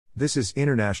This is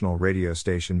international radio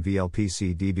station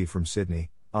VLPC DB from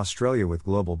Sydney, Australia with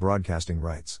global broadcasting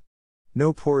rights.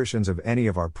 No portions of any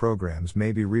of our programs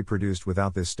may be reproduced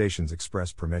without this station's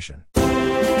express permission.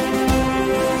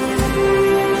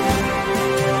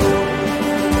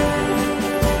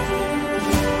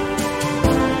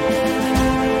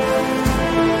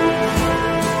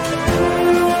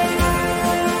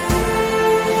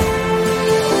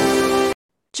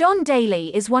 John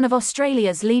Daly is one of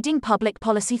Australia's leading public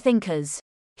policy thinkers.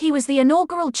 He was the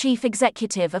inaugural chief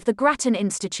executive of the Grattan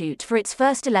Institute for its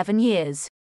first 11 years.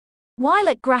 While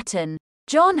at Grattan,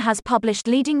 John has published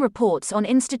leading reports on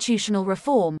institutional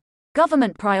reform,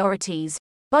 government priorities,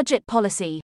 budget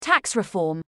policy, tax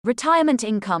reform, retirement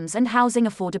incomes and housing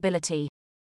affordability.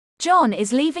 John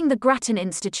is leaving the Grattan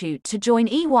Institute to join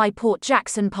EY Port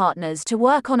Jackson Partners to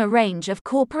work on a range of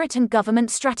corporate and government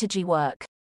strategy work.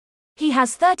 He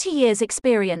has 30 years'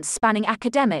 experience spanning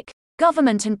academic,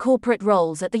 government and corporate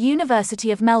roles at the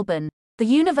University of Melbourne, the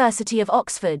University of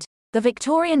Oxford, the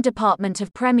Victorian Department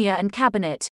of Premier and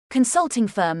Cabinet, consulting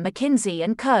firm McKinsey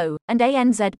 & Co., and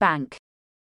ANZ Bank.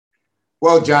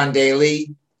 Well, John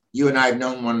Daly, you and I have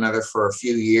known one another for a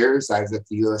few years. I was at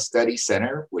the U.S. Study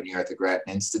Center when you're at the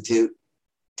Grattan Institute.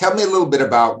 Tell me a little bit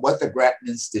about what the Grattan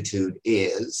Institute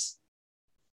is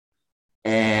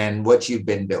and what you've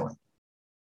been doing.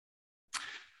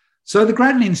 So the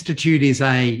Grattan Institute is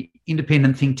an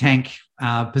independent think tank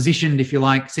positioned, if you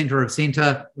like, centre of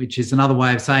centre, which is another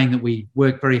way of saying that we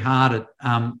work very hard at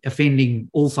offending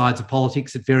all sides of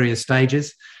politics at various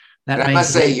stages. I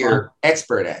must say you're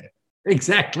expert at it.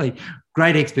 Exactly.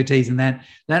 Great expertise in that.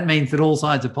 That means that all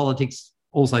sides of politics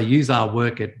also use our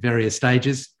work at various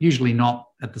stages, usually not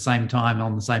at the same time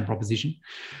on the same proposition.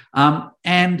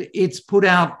 And it's put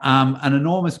out an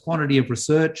enormous quantity of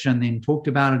research and then talked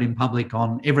about it in public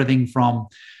on everything from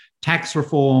tax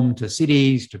reform to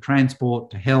cities, to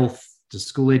transport, to health, to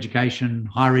school education,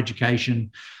 higher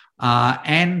education,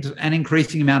 and an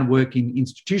increasing amount of work in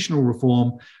institutional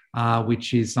reform,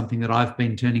 which is something that I've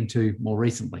been turning to more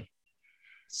recently.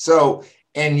 So,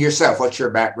 and yourself, what's your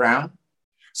background?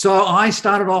 So I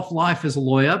started off life as a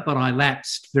lawyer, but I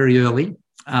lapsed very early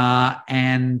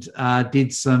and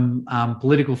did some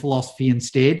political philosophy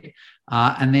instead.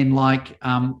 And then like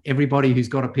everybody who's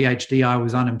got a PhD, I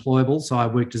was unemployable. So I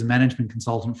worked as a management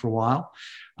consultant for a while.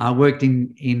 I worked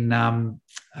in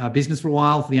business for a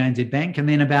while for the ANZ Bank. And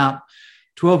then about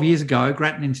 12 years ago,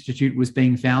 Grattan Institute was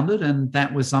being founded. And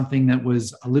that was something that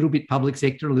was a little bit public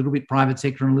sector, a little bit private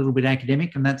sector, and a little bit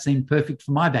academic. And that seemed perfect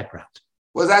for my background.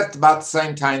 Well, that's about the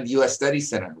same time the U.S. Study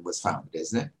Center was founded,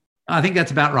 isn't it? I think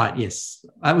that's about right, yes.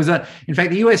 In fact,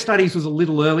 the US Studies was a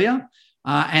little earlier,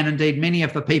 and indeed many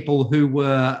of the people who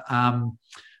were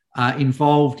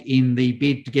involved in the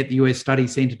bid to get the US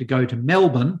Studies Centre to go to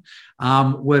Melbourne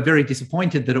were very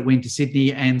disappointed that it went to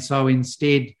Sydney, and so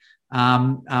instead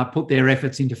put their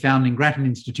efforts into founding Grattan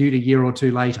Institute a year or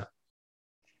two later.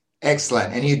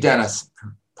 Excellent, and you've done a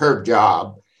superb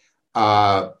job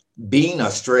being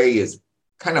Australia's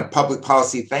kind of public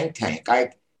policy think tank.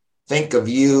 I think of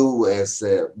you as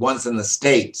ones in the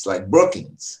States, like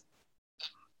Brookings,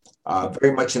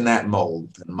 very much in that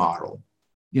mold and model.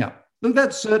 Yeah, look,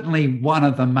 that's certainly one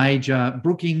of the major,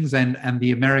 Brookings and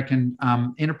the American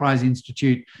Enterprise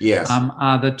Institute. Yes.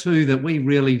 Are the two that we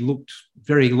really looked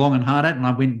very long and hard at, and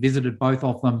I went and visited both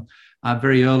of them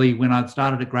very early when I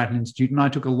started at Grattan Institute, and I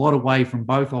took a lot away from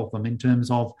both of them in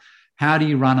terms of how do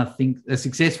you run a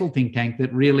successful think tank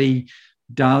that really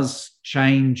does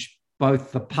change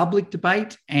both the public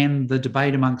debate and the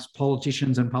debate amongst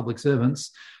politicians and public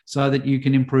servants so that you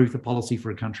can improve the policy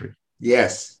for a country.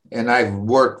 Yes, and I've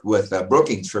worked with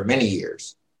Brookings for many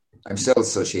years. I'm still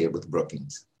associated with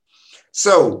Brookings.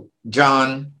 So,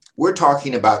 John, we're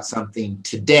talking about something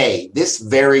today, this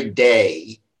very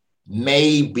day,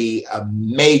 may be a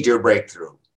major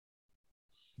breakthrough.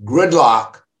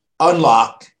 Gridlock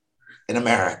unlocked in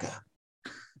America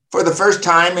for the first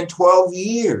time in 12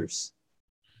 years.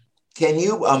 Can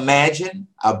you imagine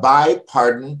a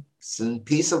bipartisan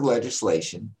piece of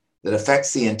legislation that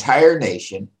affects the entire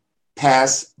nation,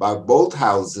 passed by both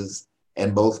houses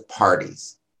and both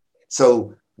parties?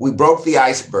 So we broke the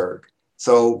iceberg.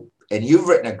 And you've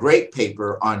written a great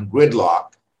paper on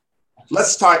gridlock.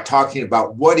 Let's start talking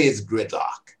about what is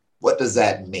gridlock. What does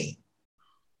that mean?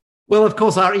 Well, of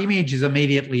course, our image is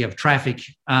immediately of traffic,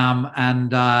 and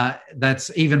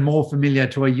that's even more familiar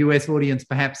to a US audience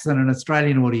perhaps than an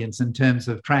Australian audience in terms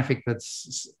of traffic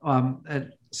that's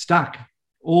stuck,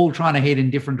 all trying to head in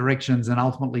different directions and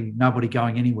ultimately nobody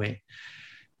going anywhere.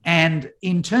 And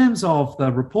in terms of the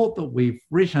report that we've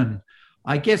written,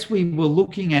 I guess we were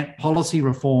looking at policy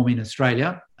reform in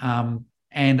Australia and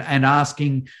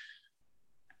asking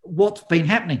what's been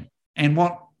happening. And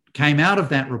what came out of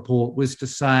that report was to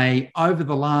say over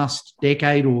the last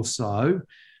decade or so,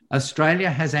 Australia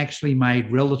has actually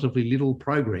made relatively little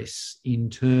progress in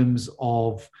terms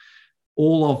of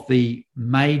all of the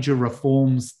major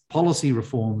reforms, policy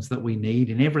reforms that we need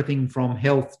in everything from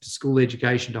health to school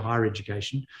education to higher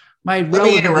education. Let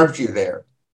me interrupt you there.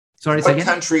 Sorry, what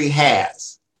country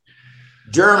has?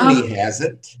 Germany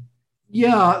hasn't.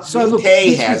 Yeah. So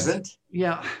UK hasn't.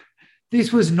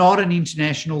 This was not an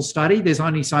international study. There's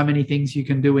only so many things you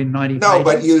can do in 90 pages. No,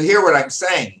 but you hear what I'm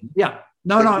saying. Yeah.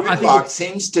 No. I think Gridlock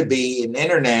seems to be an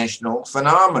international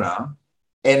phenomenon,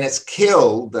 and it's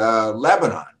killed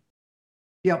Lebanon.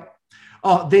 Yep.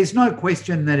 Oh, there's no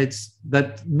question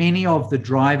that many of the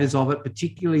drivers of it,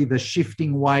 particularly the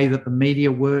shifting way that the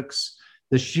media works,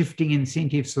 the shifting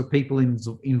incentives for people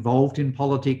involved in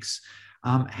politics,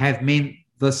 have meant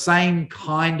the same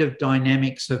kind of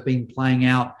dynamics have been playing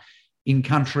out in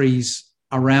countries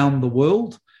around the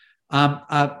world.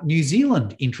 New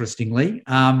Zealand, interestingly,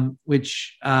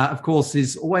 which of course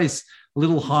is always a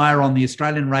little higher on the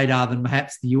Australian radar than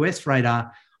perhaps the US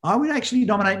radar, I would actually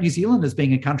nominate New Zealand as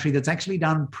being a country that's actually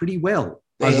done pretty well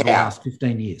over the last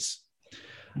 15 years.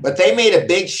 But they made a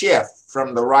big shift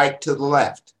from the right to the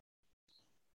left.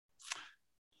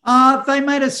 They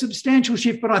made a substantial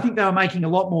shift, but I think they were making a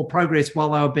lot more progress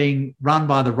while they were being run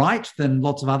by the right than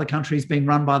lots of other countries being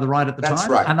run by the right at the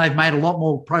time. Right. And they've made a lot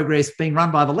more progress being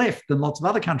run by the left than lots of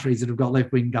other countries that have got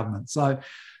left-wing governments. So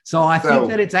I think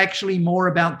that it's actually more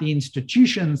about the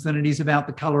institutions than it is about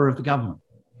the colour of the government.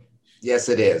 Yes,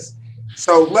 it is.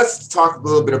 So let's talk a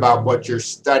little bit about what your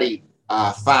study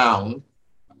found.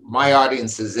 My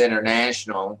audience is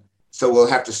international, so we'll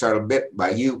have to start a bit by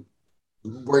you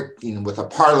working with a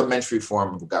parliamentary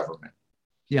form of government.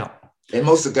 Yeah. And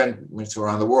most of the governments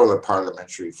around the world are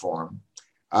parliamentary form.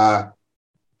 Tell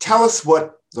us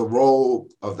what the role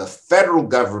of the federal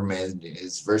government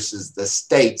is versus the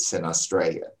states in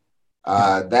Australia.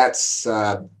 That's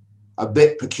a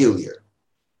bit peculiar.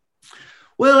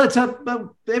 Well,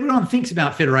 everyone thinks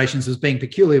about federations as being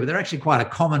peculiar, but they're actually quite a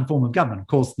common form of government. Of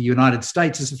course, the United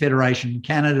States is a federation,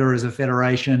 Canada is a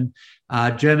federation,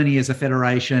 Germany is a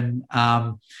federation.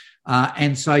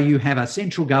 And so you have a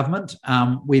central government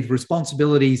with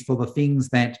responsibilities for the things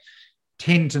that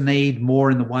tend to need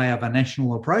more in the way of a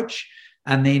national approach.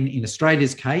 And then in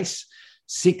Australia's case,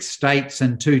 6 states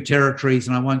and 2 territories,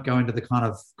 and I won't go into the kind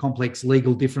of complex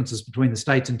legal differences between the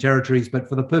states and territories, but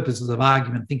for the purposes of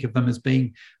argument, think of them as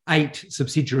being 8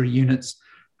 subsidiary units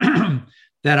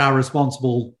that are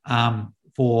responsible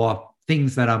for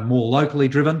things that are more locally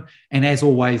driven. And as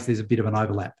always, there's a bit of an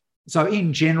overlap. So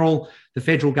in general, the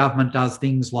federal government does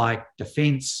things like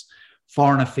defence,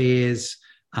 foreign affairs,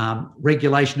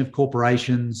 regulation of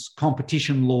corporations,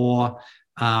 competition law,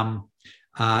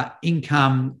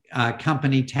 income,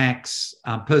 company tax,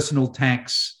 personal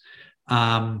tax,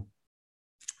 higher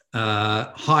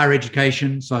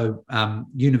education, so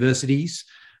universities.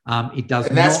 It does,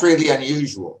 and that's really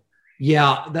unusual.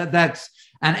 Yeah, that's,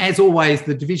 and as always,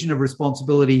 the division of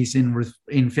responsibilities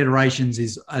in federations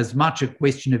is as much a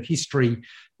question of history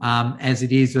as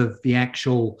it is of the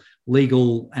actual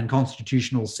legal and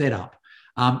constitutional setup.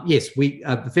 Yes,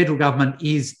 the federal government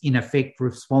is in effect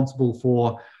responsible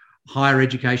for higher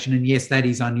education, and yes, that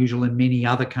is unusual in many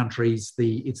other countries.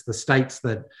 It's the states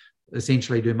that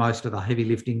essentially do most of the heavy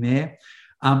lifting there.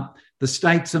 The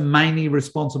states are mainly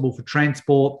responsible for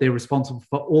transport. They're responsible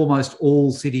for almost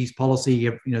all cities' policy,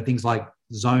 things like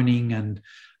zoning and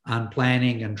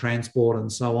planning and transport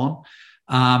and so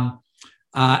on.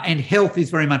 And health is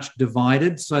very much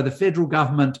divided. So the federal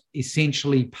government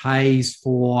essentially pays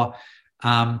for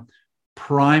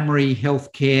primary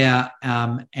healthcare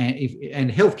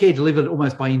and healthcare delivered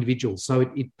almost by individuals. So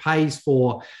it pays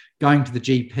for going to the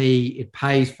GP, it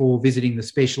pays for visiting the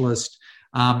specialist,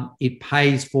 it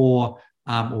pays for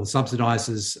or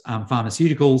subsidises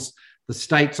pharmaceuticals. The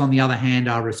states, on the other hand,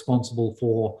 are responsible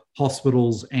for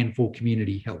hospitals and for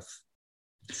community health.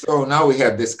 So now we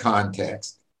have this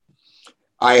context.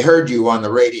 I heard you on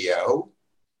the radio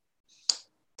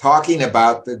talking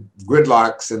about the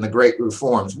gridlocks and the great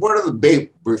reforms. What are the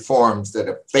big reforms that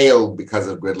have failed because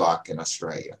of gridlock in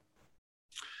Australia?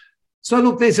 So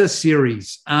look, there's a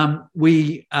series.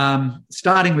 We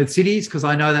starting with cities, because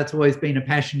I know that's always been a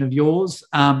passion of yours.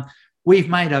 We've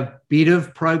made a bit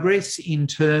of progress in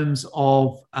terms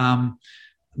of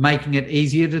making it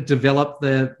easier to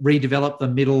redevelop the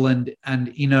middle and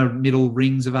inner middle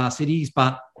rings of our cities,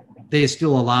 but there's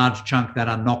still a large chunk that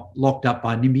are not locked up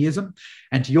by NIMBYism.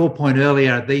 And to your point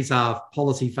earlier, these are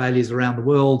policy failures around the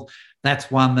world. That's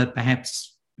one that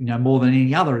perhaps more than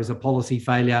any other, is a policy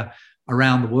failure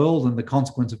around the world. And the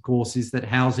consequence, of course, is that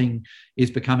housing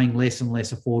is becoming less and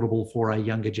less affordable for a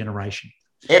younger generation.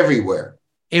 Everywhere,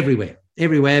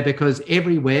 because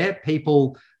everywhere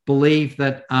people believe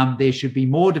that there should be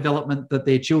more development that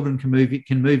their children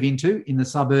can move into in the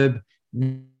suburb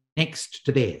next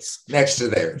to theirs. Next to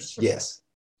theirs, yes.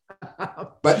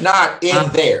 But not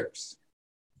in theirs.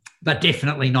 But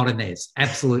definitely not in theirs.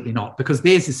 Absolutely not, because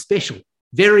theirs is special,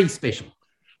 very special.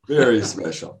 Very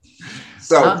special.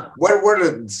 So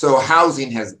so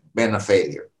housing has been a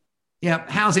failure. Yeah,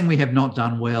 housing we have not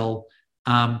done well.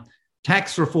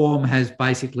 Tax reform has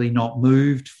basically not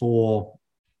moved for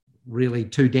really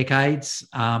 2 decades.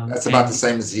 That's about the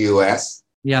same as the U.S.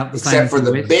 Yeah, except for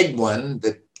the big one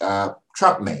that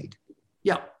Trump made.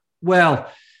 Yeah,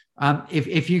 well,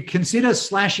 if you consider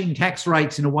slashing tax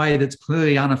rates in a way that's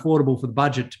clearly unaffordable for the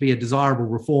budget to be a desirable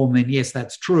reform, then yes,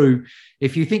 that's true.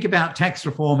 If you think about tax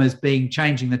reform as being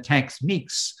changing the tax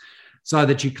mix so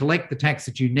that you collect the tax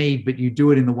that you need, but you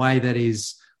do it in the way that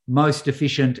is most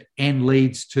efficient and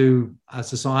leads to a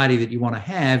society that you want to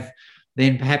have,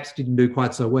 then perhaps didn't do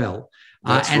quite so well.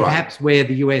 Perhaps where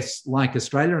the US, like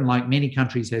Australia and like many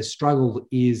countries, has struggled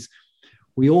is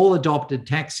we all adopted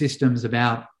tax systems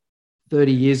about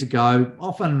 30 years ago,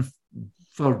 often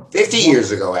for 50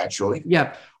 years ago, actually.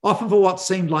 Yeah, often for what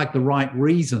seemed like the right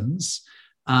reasons,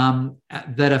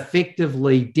 that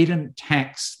effectively didn't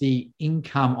tax the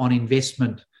income on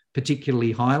investment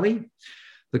particularly highly.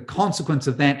 The consequence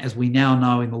of that, as we now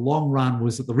know in the long run,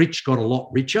 was that the rich got a lot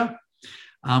richer.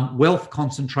 Wealth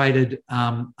concentrated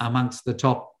amongst the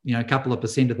top, couple of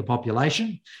percent of the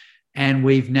population. And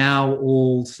we've now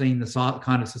all seen the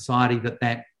kind of society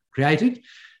that created.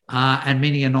 And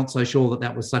many are not so sure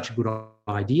that was such a good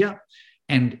idea.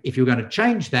 And if you're going to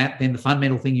change that, then the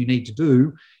fundamental thing you need to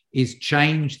do is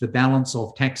change the balance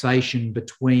of taxation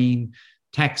between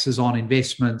taxes on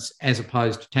investments as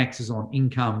opposed to taxes on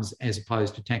incomes, as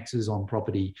opposed to taxes on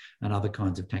property and other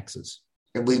kinds of taxes.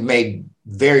 And we've made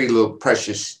very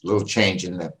precious little change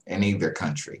in either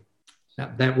country.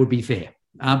 That would be fair.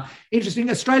 Interesting,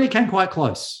 Australia came quite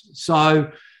close.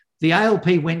 So the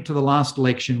ALP went to the last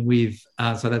election with,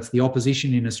 so that's the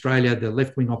opposition in Australia, the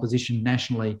left-wing opposition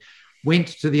nationally, went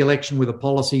to the election with a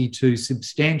policy to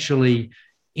substantially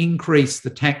increase the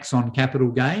tax on capital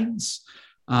gains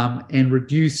and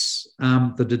reduce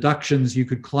the deductions you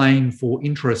could claim for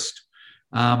interest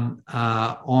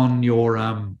on your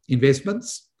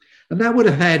investments. And that would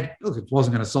have had, look, it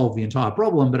wasn't going to solve the entire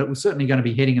problem, but it was certainly going to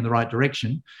be heading in the right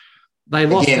direction. They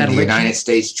lost that election. The United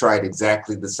States tried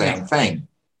exactly the same thing.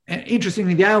 And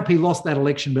interestingly, the ALP lost that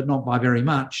election, but not by very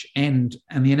much. And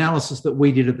the analysis that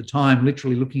we did at the time,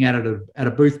 literally looking at it at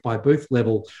a booth-by-booth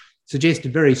level,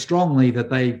 suggested very strongly that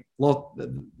they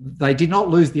did not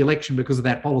lose the election because of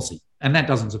that policy. And that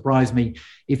doesn't surprise me.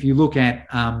 If you look at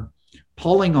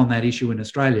polling on that issue in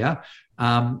Australia,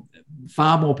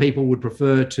 far more people would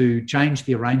prefer to change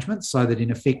the arrangements so that,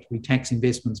 in effect, we tax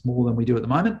investments more than we do at the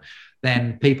moment,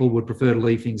 than people would prefer to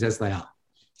leave things as they are.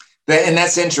 And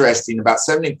that's interesting. About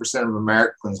 70% of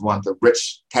Americans want the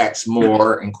rich tax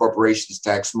more and corporations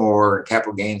tax more and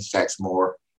capital gains tax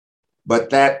more. But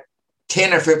that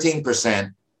 10 or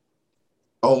 15%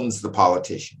 owns the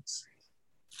politicians.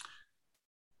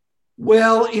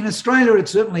 Well, in Australia, it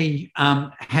certainly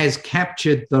has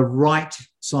captured the right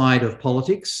side of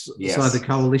politics, yes. So the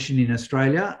coalition in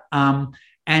Australia.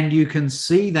 And you can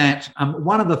see that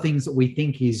one of the things that we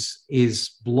think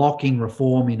is blocking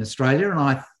reform in Australia, and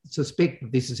I suspect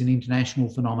that this is an international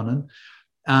phenomenon,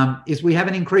 is we have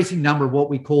an increasing number of what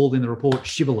we called in the report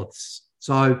shibboleths.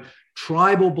 So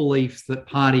tribal beliefs that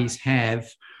parties have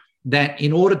that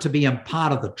in order to be a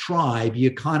part of the tribe, you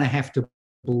kind of have to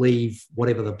believe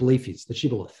whatever the belief is, the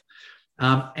shibboleth.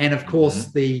 And of course,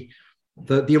 the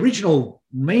original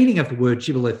meaning of the word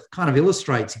shibboleth kind of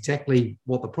illustrates exactly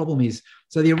what the problem is.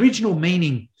 So the original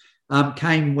meaning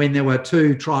came when there were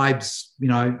two tribes,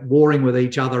 warring with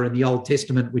each other in the Old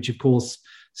Testament, which of course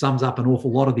sums up an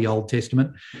awful lot of the Old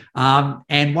Testament.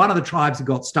 And one of the tribes had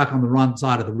got stuck on the wrong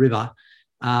side of the river.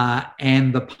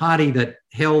 And the party that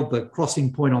held the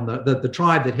crossing point on the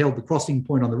tribe that held the crossing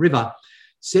point on the river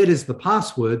said as the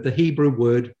password, the Hebrew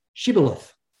word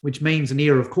shibboleth, which means an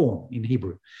ear of corn in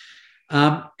Hebrew.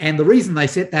 And the reason they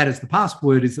set that as the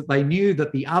password is that they knew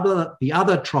that the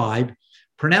other tribe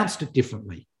pronounced it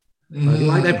differently.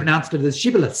 Like they pronounced it as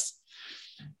shibboleth.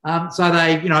 So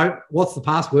they, what's the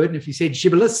password? And if you said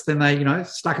shibboleth, then they,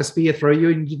 stuck a spear through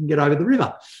you and you can get over the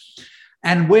river.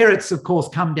 And where it's, of course,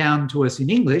 come down to us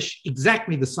in English,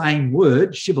 exactly the same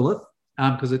word, shibboleth,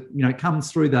 because it,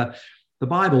 comes through the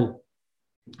Bible.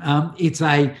 It's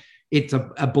It's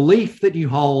a belief that you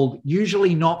hold,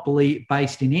 usually not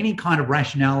based in any kind of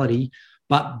rationality,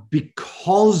 but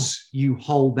because you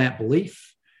hold that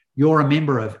belief, you're a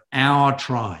member of our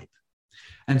tribe.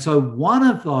 And so one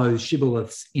of those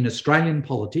shibboleths in Australian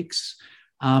politics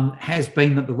has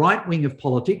been that the right wing of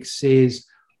politics says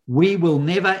we will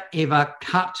never, ever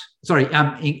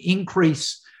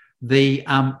increase the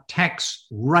tax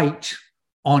rate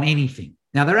on anything.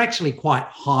 Now, they're actually quite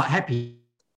happy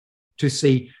to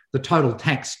see the total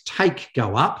tax take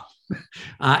go up.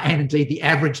 And indeed, the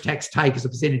average tax take as a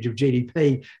percentage of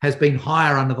GDP has been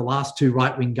higher under the last two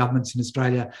right-wing governments in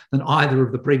Australia than either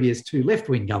of the previous two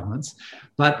left-wing governments.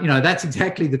 But, that's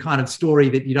exactly the kind of story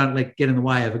that you don't let get in the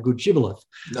way of a good shibboleth.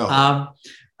 No.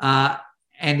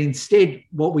 And instead,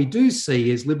 what we do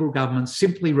see is Liberal governments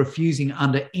simply refusing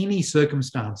under any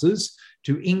circumstances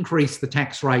to increase the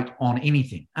tax rate on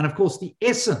anything. And of course, the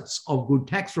essence of good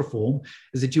tax reform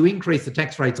is that you increase the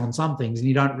tax rates on some things and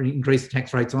you don't increase the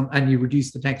tax rates on, and you reduce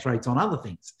the tax rates on other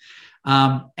things.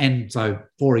 And so,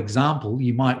 for example,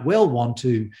 you might well want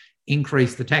to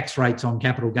increase the tax rates on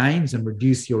capital gains and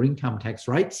reduce your income tax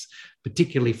rates,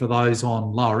 particularly for those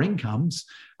on lower incomes,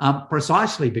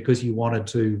 precisely because you wanted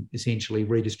to essentially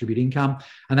redistribute income.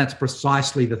 And that's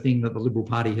precisely the thing that the Liberal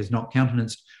Party has not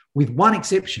countenanced, with one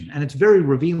exception, and it's very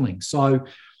revealing. So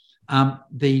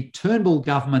the Turnbull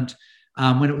government,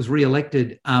 when it was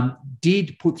re-elected,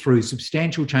 did put through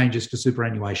substantial changes to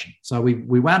superannuation. So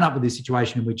we wound up with this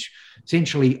situation in which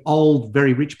essentially old,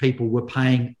 very rich people were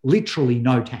paying literally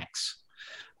no tax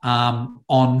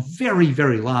on very,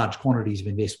 very large quantities of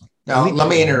investment. Now, let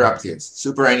me interrupt you.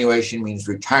 Superannuation means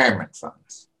retirement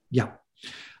funds. Yeah.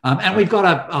 And we've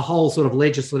got a whole sort of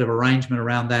legislative arrangement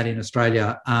around that in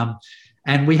Australia.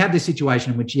 And we have this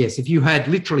situation in which, yes, if you had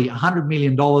literally $100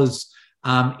 million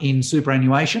in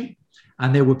superannuation,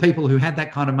 and there were people who had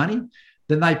that kind of money,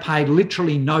 then they paid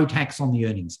literally no tax on the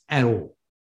earnings at all.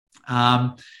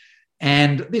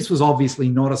 And this was obviously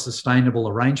not a sustainable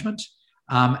arrangement.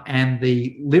 And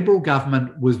the Liberal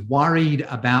government was worried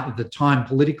about, at the time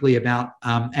politically, about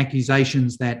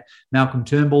accusations that Malcolm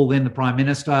Turnbull, then the Prime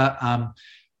Minister,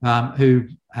 who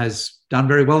has done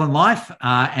very well in life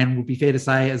and would be fair to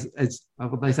say, as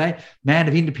what they say, man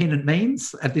of independent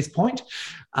means at this point,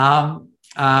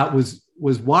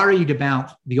 was worried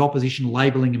about the opposition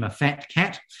labelling him a fat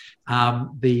cat.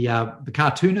 The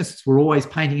cartoonists were always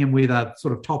painting him with a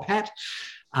sort of top hat.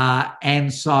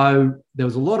 And so there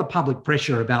was a lot of public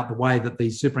pressure about the way that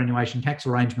these superannuation tax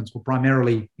arrangements were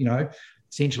primarily,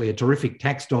 essentially a terrific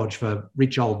tax dodge for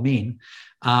rich old men.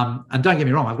 And don't get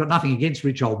me wrong, I've got nothing against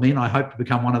rich old men. I hope to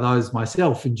become one of those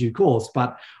myself in due course.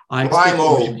 But I'm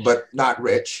old, but not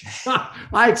rich.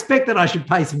 I expect that I should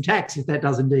pay some tax if that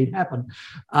does indeed happen.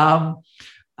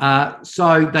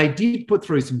 So they did put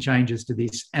through some changes to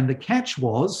this. And the catch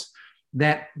was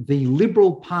that the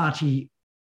Liberal Party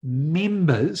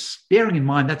members, bearing in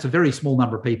mind that's a very small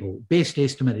number of people, best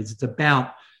estimate is it's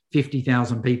about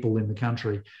 50,000 people in the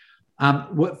country,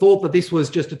 thought that this was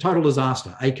just a total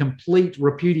disaster, a complete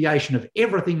repudiation of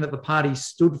everything that the party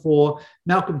stood for.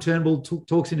 Malcolm Turnbull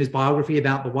talks in his biography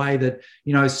about the way that,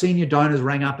 senior donors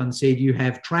rang up and said, you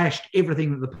have trashed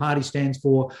everything that the party stands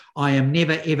for. I am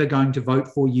never, ever going to vote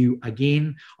for you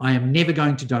again. I am never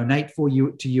going to donate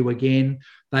to you again.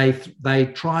 They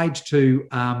tried to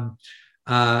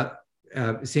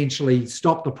essentially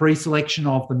stop the pre-selection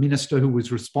of the minister who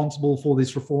was responsible for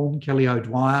this reform, Kelly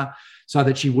O'Dwyer, so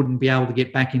that she wouldn't be able to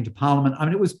get back into Parliament. I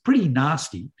mean, it was pretty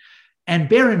nasty. And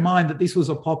bear in mind that this was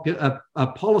a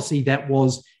policy that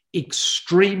was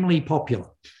extremely popular.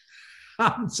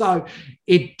 So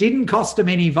it didn't cost them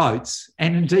any votes.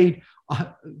 And indeed,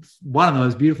 one of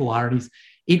those beautiful ironies,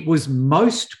 it was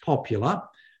most popular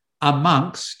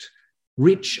amongst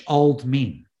rich old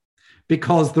men,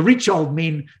 because the rich old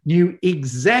men knew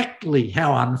exactly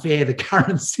how unfair the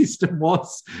current system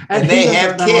was. And they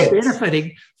have kids. They were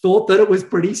benefiting, thought that it was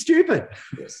pretty stupid.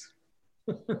 Yes.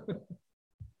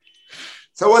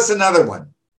 So what's another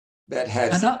one that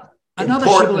has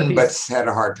important but had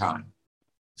a hard time?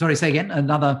 Sorry, say again.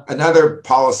 Another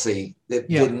policy that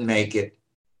didn't make it.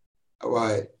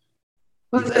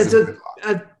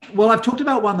 Well, I've talked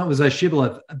about one that was a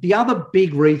shibboleth. The other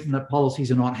big reason that policies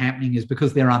are not happening is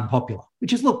because they're unpopular,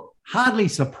 which is, hardly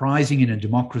surprising in a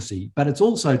democracy, but it's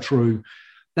also true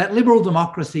that liberal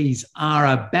democracies are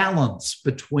a balance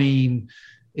between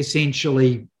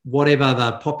essentially whatever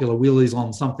the popular will is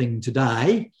on something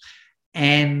today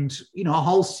and, a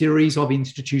whole series of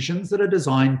institutions that are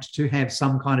designed to have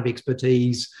some kind of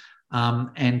expertise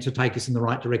and to take us in the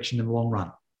right direction in the long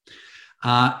run.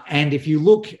 And if you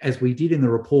look, as we did in the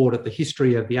report, at the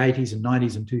history of the 80s and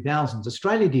 90s and 2000s,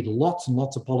 Australia did lots and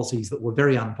lots of policies that were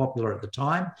very unpopular at the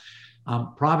time,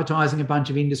 privatising a bunch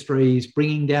of industries,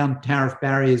 bringing down tariff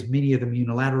barriers, many of them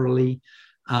unilaterally,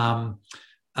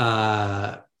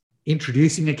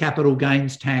 introducing a capital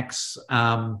gains tax,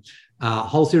 a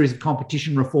whole series of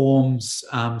competition reforms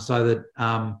so that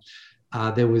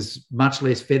there was much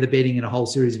less feather bedding in a whole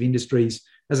series of industries.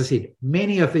 As I said,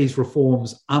 many of these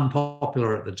reforms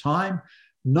unpopular at the time.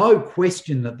 No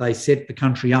question that they set the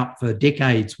country up for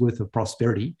decades worth of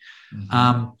prosperity,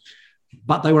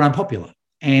 but they were unpopular.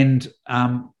 And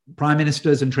prime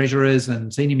ministers and treasurers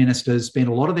and senior ministers spent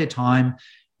a lot of their time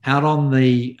out on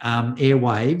the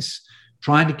airwaves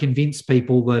trying to convince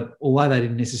people that although they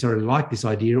didn't necessarily like this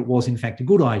idea, it was in fact a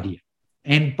good idea.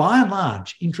 And by and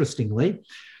large, interestingly,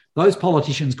 those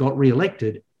politicians got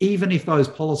re-elected even if those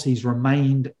policies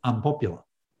remained unpopular.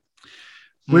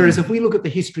 Whereas if we look at the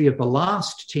history of the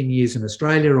last 10 years in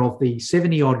Australia, of the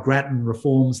 70-odd Grattan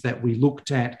reforms that we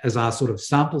looked at as our sort of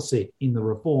sample set in the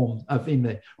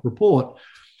report,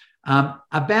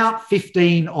 about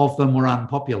 15 of them were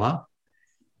unpopular,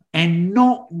 and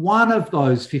not one of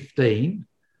those 15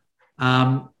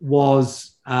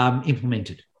 was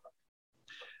implemented.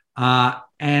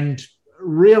 And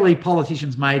really,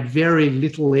 politicians made very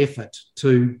little effort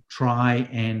to try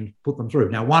and put them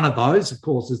through. Now, one of those, of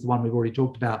course, is the one we've already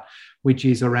talked about, which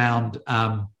is around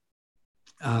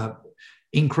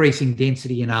increasing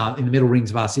density in the middle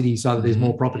rings of our cities so that there's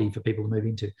more property for people to move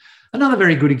into. Another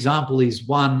very good example is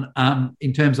one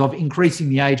in terms of increasing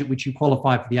the age at which you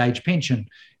qualify for the age pension,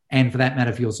 and for that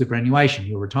matter, for your superannuation,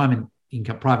 your retirement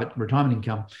income, private retirement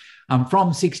income,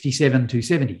 from 67 to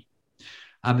 70.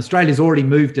 Australia's already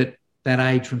moved at that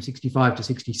age from 65 to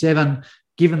 67.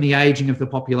 Given the ageing of the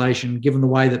population, given the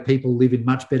way that people live in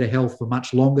much better health for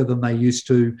much longer than they used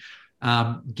to,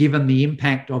 given the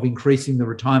impact of increasing the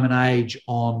retirement age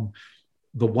on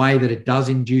the way that it does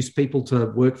induce people to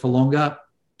work for longer,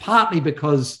 partly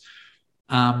because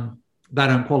they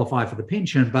don't qualify for the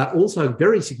pension, but also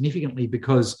very significantly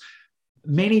because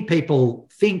many people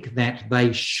think that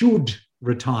they should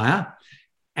retire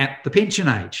at the pension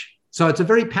age. So it's a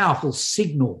very powerful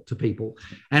signal to people.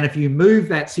 And if you move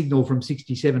that signal from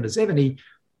 67 to 70,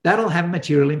 that'll have a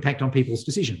material impact on people's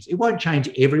decisions. It won't change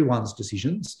everyone's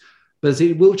decisions, but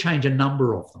it will change a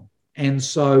number of them. And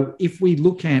so if we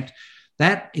look at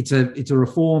that, it's a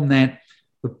reform that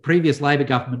the previous Labor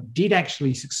government did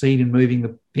actually succeed in moving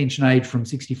the pension age from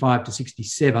 65 to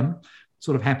 67,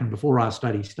 sort of happened before our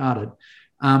study started.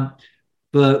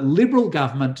 The Liberal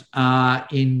government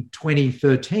in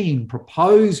 2013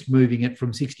 proposed moving it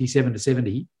from 67 to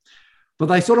 70, but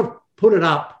they sort of put it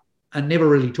up and never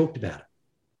really talked about it.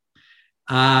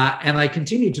 And they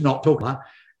continued to not talk about it,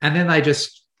 and then they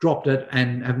just dropped it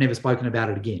and have never spoken about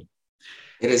it again.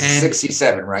 It is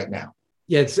 67 right now.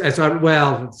 Yeah, it's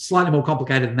slightly more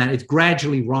complicated than that. It's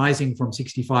gradually rising from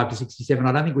 65 to 67.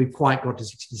 I don't think we've quite got to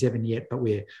 67 yet, but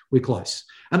we're close.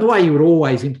 And the way you would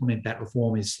always implement that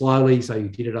reform is slowly, so you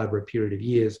did it over a period of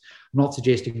years. I'm not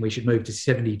suggesting we should move to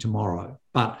 70 tomorrow,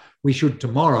 but we should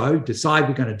tomorrow decide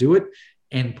we're going to do it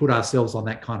and put ourselves on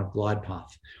that kind of glide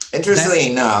path. Interestingly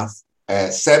enough,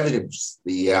 70 is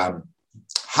the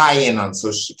high end on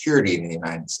Social Security in the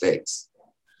United States.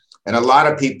 And a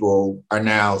lot of people are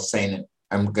now saying,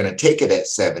 I'm going to take it at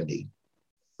 70.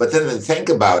 But then they think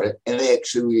about it and they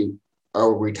actually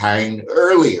are retiring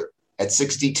earlier at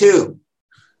 62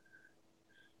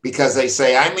 because they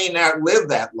say, I may not live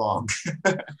that long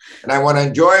and I want to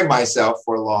enjoy myself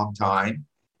for a long time.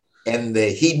 And the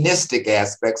hedonistic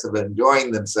aspects of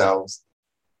enjoying themselves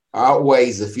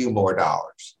outweighs a few more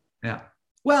dollars. Yeah.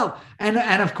 Well, and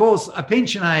of course, a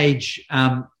pension age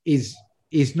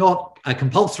is not a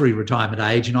compulsory retirement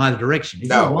age in either direction. If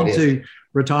you want to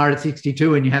retire at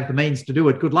 62 and you have the means to do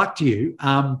it, good luck to you.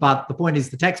 But the point is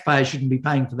the taxpayer shouldn't be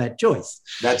paying for that choice.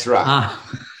 That's right.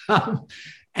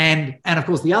 And of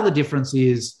course, the other difference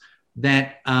is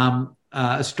that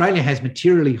Australia has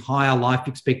materially higher life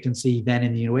expectancy than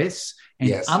in the US. And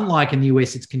yes. Unlike in the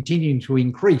US, it's continuing to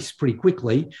increase pretty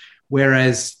quickly,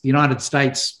 whereas the United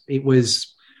States, it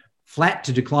was flat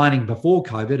to declining before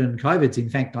COVID, and COVID's, in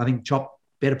fact, I think, chopped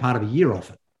better part of a year off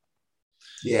it.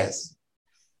 Yes.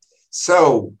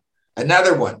 So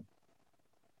another one.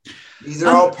 These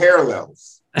are all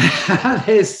parallels.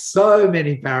 There's so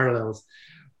many parallels.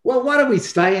 Well, why don't we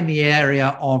stay in the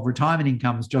area of retirement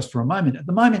incomes just for a moment? At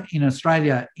the moment in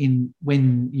Australia,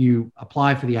 when you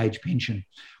apply for the age pension,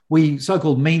 we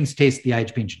so-called means test the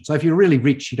age pension. So if you're really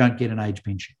rich, you don't get an age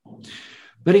pension.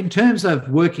 But in terms of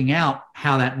working out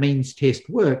how that means test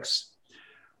works,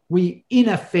 we in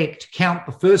effect count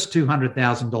the first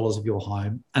 $200,000 of your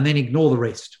home and then ignore the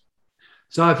rest.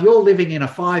 So if you're living in a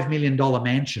 $5 million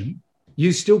mansion,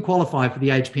 you still qualify for the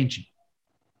age pension.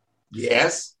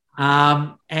 Yes.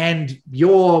 And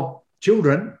your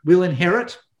children will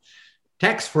inherit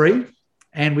tax-free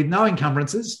and with no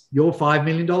encumbrances your $5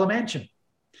 million mansion.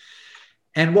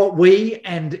 And what we,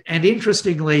 and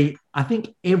interestingly, I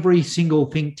think every single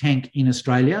think tank in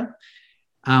Australia,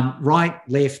 right,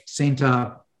 left,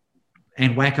 centre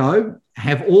and wacko,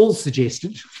 have all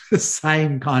suggested the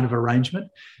same kind of arrangement.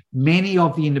 Many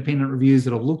of the independent reviews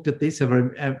that have looked at this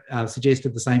have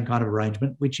suggested the same kind of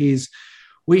arrangement, which is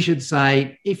we should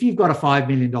say, if you've got a $5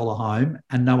 million home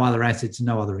and no other assets and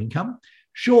no other income,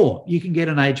 sure, you can get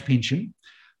an age pension,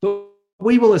 but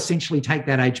we will essentially take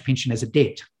that age pension as a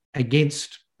debt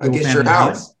against your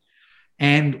house. Home,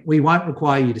 and we won't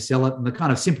require you to sell it. And the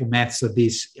kind of simple maths of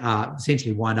this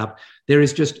essentially wind up, there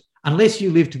is just, unless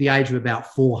you live to the age of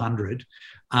about 400,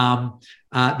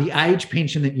 the age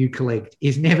pension that you collect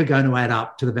is never going to add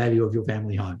up to the value of your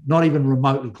family home, not even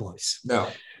remotely close. No.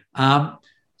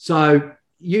 So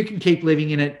you can keep living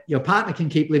in it. Your partner can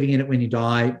keep living in it when you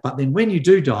die. But then when you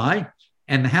do die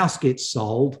and the house gets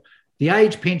sold, the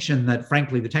age pension that,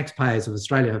 frankly, the taxpayers of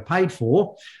Australia have paid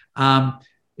for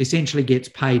essentially gets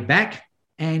paid back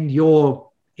and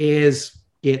your heirs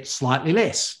get slightly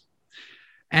less.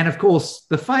 And, of course,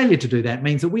 the failure to do that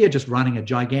means that we are just running a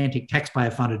gigantic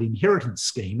taxpayer-funded inheritance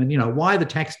scheme. And, you know, why the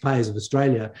taxpayers of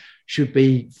Australia should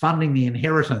be funding the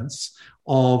inheritance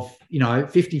of,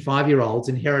 55-year-olds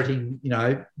inheriting,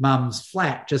 mum's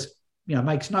flat just,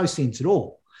 makes no sense at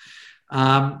all.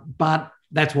 But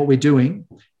that's what we're doing.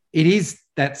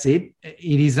 That said,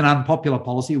 it is an unpopular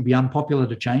policy. It would be unpopular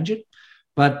to change it.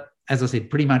 But, as I said,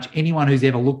 pretty much anyone who's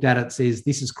ever looked at it says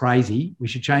this is crazy, we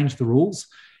should change the rules.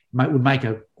 Would make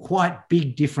a quite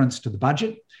big difference to the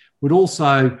budget. Would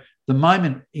also, the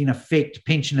moment, in effect,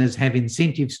 pensioners have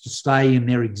incentives to stay in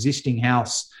their existing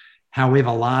house,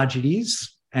 however large it is,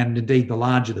 and indeed the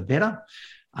larger the better.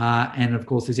 And, of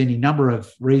course, there's any number of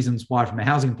reasons why, from a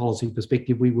housing policy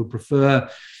perspective, we would prefer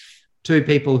two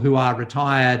people who are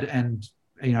retired and,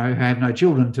 who have no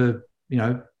children to,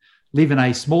 live in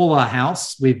a smaller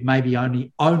house with maybe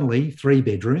only 3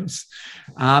 bedrooms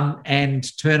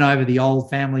and turn over the old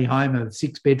family home of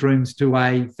 6 bedrooms to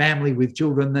a family with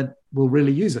children that will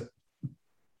really use it.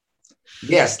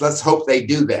 Yes, let's hope they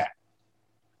do that.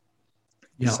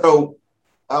 Yeah. So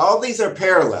all these are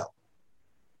parallel.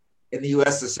 In the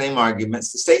U.S., the same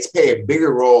arguments. The states play a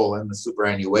bigger role in the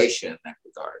superannuation in that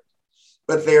regard,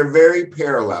 but they're very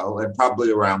parallel and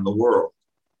probably around the world.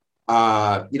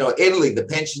 Italy, the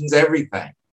pensions,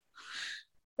 everything,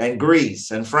 and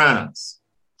Greece and France.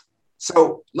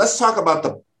 So let's talk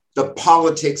about the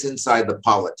politics inside the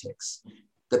politics,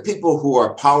 the people who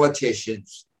are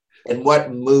politicians and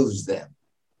what moves them.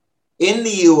 In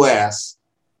the US,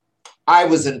 I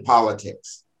was in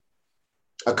politics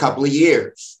a couple of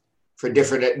years for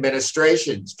different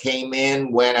administrations, came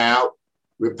in, went out,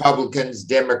 Republicans,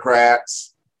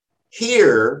 Democrats.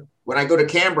 Here, when I go to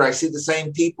Canberra, I see the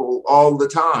same people all the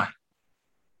time.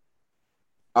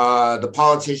 The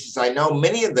politicians I know,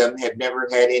 many of them have never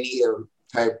had any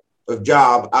type of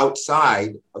job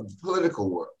outside of the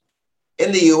political world.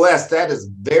 In the US, that is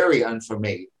very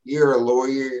unfamiliar. You're a lawyer,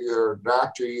 you're a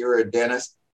doctor, you're a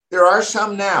dentist. There are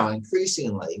some now,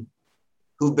 increasingly,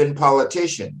 who've been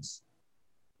politicians.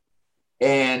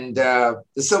 And the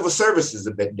civil service is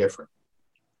a bit different.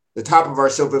 The top of our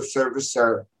civil service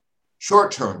are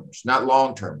short-termers, not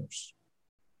long-termers.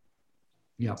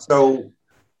 Yeah. So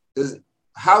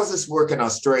how's this work in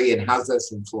Australia and how's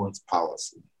this influence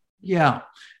policy? Yeah.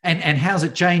 And how's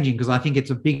it changing? Because I think it's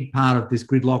a big part of this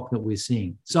gridlock that we're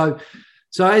seeing. So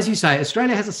as you say,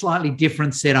 Australia has a slightly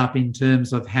different setup in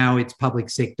terms of how its public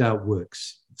sector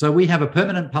works. So we have a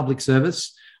permanent public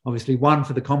service, obviously one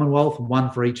for the Commonwealth and one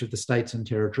for each of the states and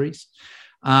territories.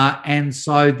 And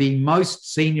so the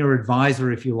most senior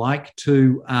advisor, if you like,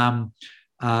 to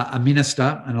a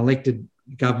minister, an elected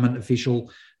government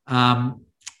official,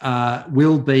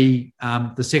 will be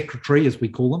the secretary, as we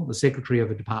call them, the secretary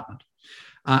of a department.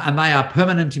 And they are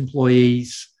permanent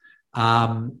employees,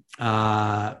 or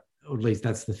at least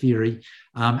that's the theory,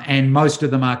 and most of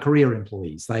them are career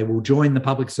employees. They will join the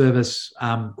public service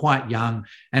quite young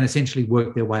and essentially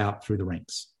work their way up through the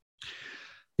ranks.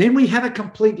 Then we have a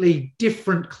completely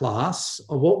different class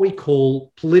of what we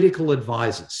call political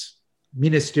advisors,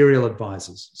 ministerial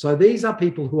advisors. So these are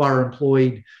people who are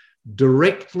employed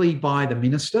directly by the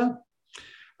minister.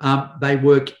 They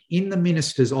work in the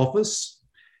minister's office.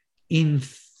 In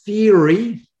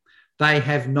theory, they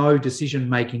have no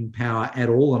decision-making power at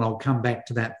all, and I'll come back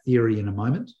to that theory in a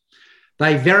moment.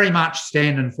 They very much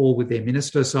stand and fall with their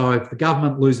minister. So if the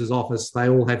government loses office, they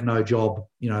all have no job,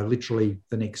 literally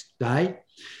the next day.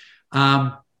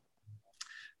 And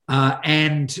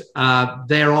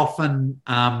they're often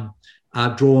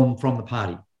drawn from the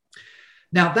party.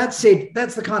 Now, that said,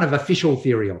 that's the kind of official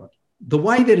theory of it. The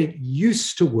way that it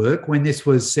used to work when this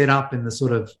was set up in the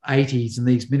sort of 80s and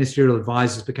these ministerial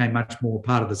advisors became much more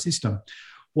part of the system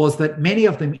was that many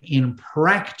of them in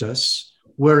practice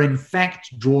were in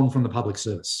fact drawn from the public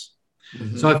service.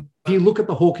 Mm-hmm. So if you look at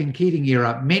the Hawke and Keating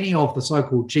era, many of the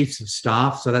so-called chiefs of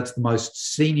staff, so that's the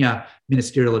most senior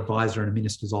ministerial advisor in a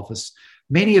minister's office,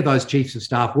 many of those chiefs of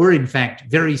staff were in fact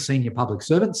very senior public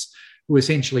servants who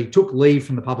essentially took leave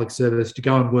from the public service to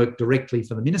go and work directly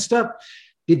for the minister,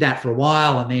 did that for a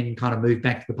while and then kind of moved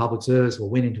back to the public service or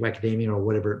went into academia or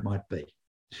whatever it might be.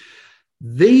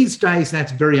 These days,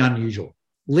 that's very unusual.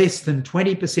 Less than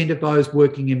 20% of those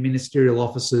working in ministerial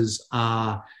offices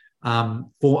are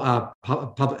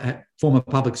former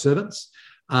public servants,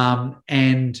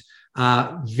 and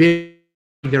very,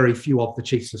 very few of the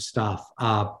chiefs of staff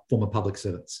are former public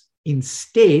servants.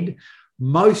 Instead,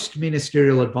 most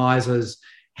ministerial advisors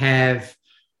have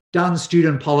done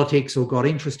student politics or got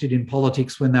interested in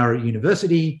politics when they were at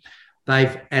university.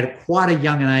 They've, at quite a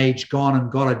young age, gone and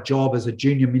got a job as a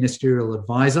junior ministerial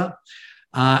advisor.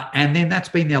 And then that's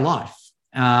been their life.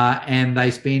 And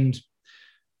they spend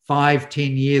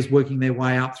 5-10 years working their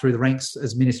way up through the ranks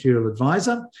as ministerial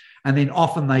advisor. And then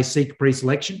often they seek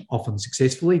pre-selection, often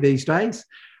successfully these days.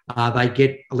 They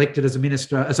get elected as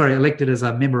elected as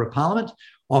a member of parliament.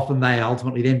 Often they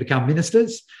ultimately then become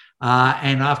ministers.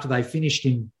 And after they've finished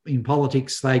in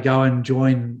politics, they go and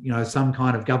join, some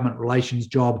kind of government relations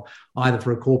job, either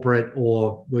for a corporate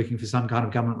or working for some kind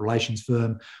of government relations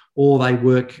firm, or they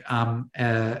work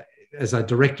as a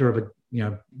director of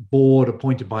a board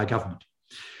appointed by a government.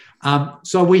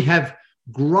 So we have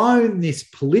grown this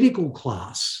political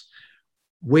class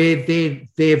where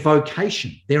their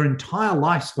vocation, their entire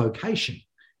life's vocation,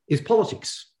 is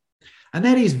politics, and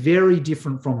that is very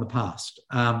different from the past.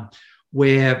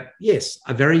 Where, yes,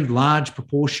 a very large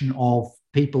proportion of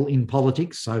people in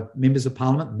politics, so members of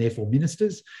parliament and therefore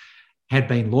ministers, had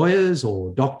been lawyers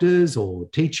or doctors or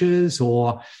teachers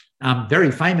or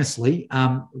very famously,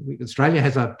 Australia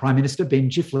has a Prime Minister, Ben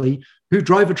Chifley, who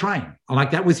drove a train.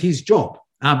 Like that was his job.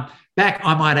 Back,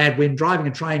 I might add, when driving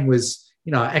a train was,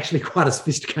 actually quite a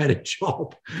sophisticated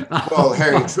job. Well,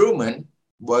 Harry Truman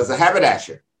was a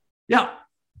haberdasher. Yeah.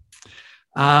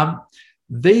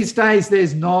 These days, there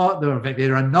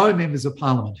are no members of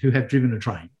parliament who have driven a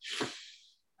train.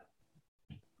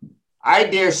 I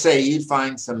dare say you'd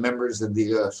find some members of the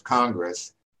U.S.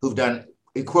 Congress who've done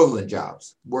equivalent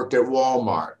jobs, worked at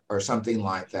Walmart or something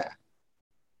like that,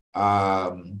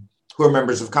 who are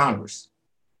members of Congress.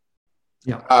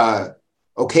 Yeah.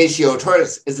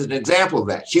 Ocasio-Cortez is an example of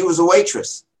that. She was a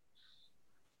waitress.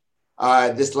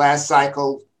 This last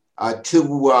cycle,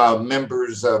 two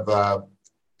members of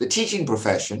the teaching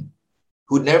profession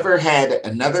who never had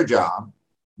another job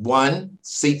won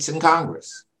seats in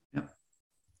Congress. Yeah.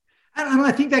 And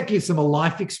I think that gives them a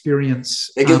life experience.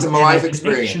 It gives them a life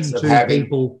experience of having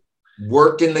people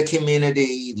worked in the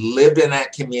community, lived in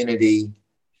that community.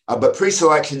 But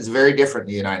pre-selection is very different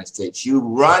in the United States. You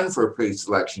run for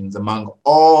pre-selections among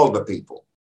all the people.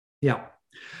 Yeah.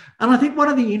 And I think one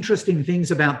of the interesting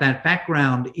things about that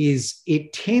background is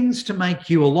it tends to make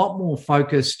you a lot more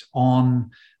focused on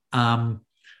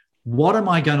what am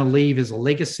I going to leave as a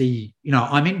legacy?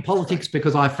 I'm in politics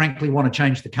because I frankly want to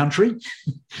change the country.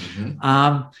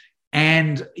 Mm-hmm.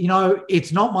 And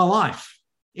it's not my life.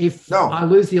 If I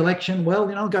lose the election, well,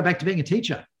 I'll go back to being a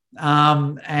teacher.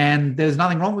 And there's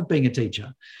nothing wrong with being a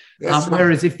teacher.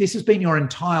 Whereas if this has been your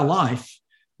entire life,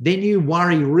 then you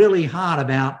worry really hard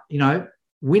about,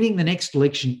 winning the next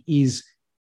election is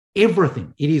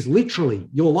everything. It is literally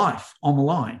your life on the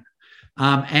line.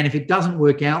 And if it doesn't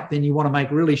work out, then you want to make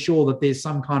really sure that there's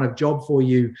some kind of job for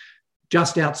you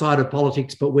just outside of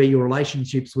politics, but where your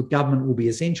relationships with government will be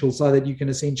essential so that you can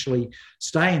essentially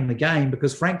stay in the game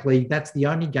because, frankly, that's the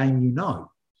only game you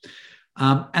know.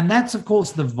 And that's, of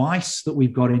course, the vice that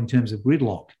we've got in terms of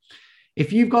gridlock.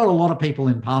 If you've got a lot of people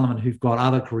in Parliament who've got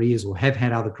other careers or have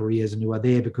had other careers and who are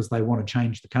there because they want to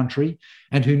change the country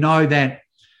and who know that,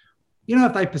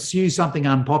 if they pursue something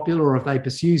unpopular or if they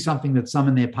pursue something that some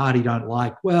in their party don't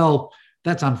like, well,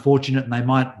 that's unfortunate and they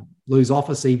might lose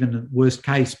office even at worst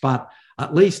case, but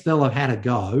at least they'll have had a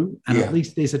go and at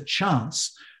least there's a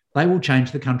chance they will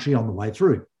change the country on the way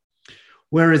through.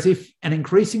 Whereas if an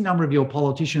increasing number of your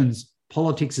politicians,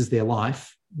 politics is their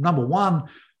life, number one,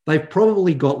 they've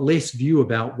probably got less view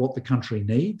about what the country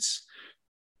needs.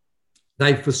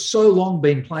 They've for so long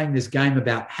been playing this game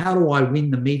about how do I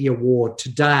win the media war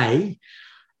today,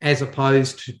 as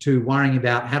opposed to worrying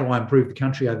about how do I improve the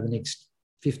country over the next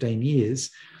 15 years,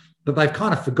 that they've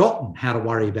kind of forgotten how to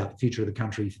worry about the future of the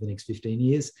country for the next 15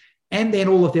 years. And then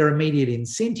all of their immediate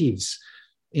incentives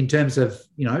in terms of,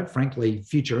 frankly,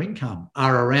 future income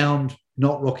are around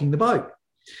not rocking the boat.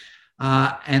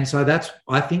 And so that's,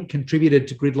 I think, contributed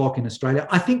to gridlock in Australia.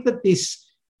 I think that this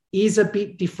is a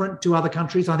bit different to other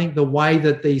countries. I think the way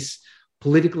that these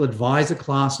political advisor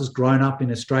class has grown up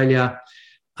in Australia,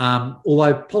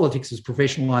 although politics is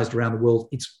professionalised around the world,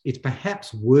 it's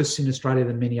perhaps worse in Australia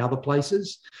than many other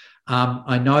places.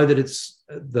 I know that it's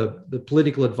the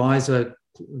political advisor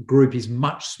group is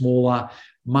much smaller,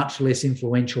 much less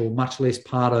influential, much less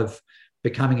part of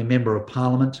becoming a member of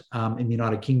parliament in the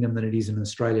United Kingdom than it is in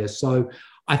Australia. So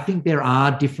I think there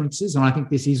are differences, and I think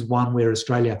this is one where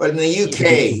Australia... But in the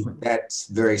UK, that's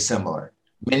very similar.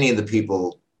 Many of the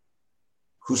people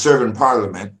who serve in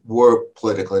parliament were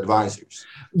political advisors.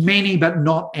 Many, but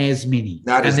not as many.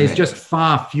 Not as many. There's just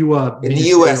far fewer... In the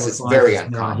US, it's very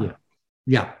uncommon.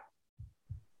 Yeah.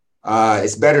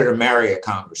 It's better to marry a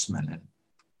congressman and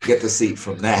get the seat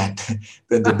from that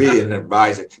than to be an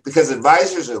advisor, because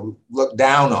advisors are looked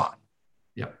down on.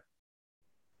 Yeah.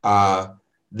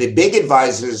 The big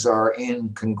advisors are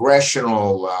in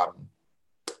congressional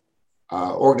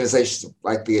organizations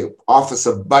like the Office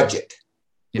of Budget,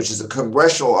 which is a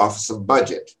congressional office of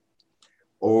budget,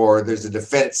 or there's a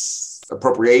defense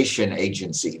appropriation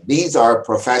agency. These are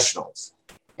professionals,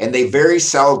 and they very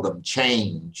seldom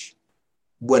change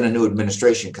when a new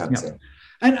administration comes in.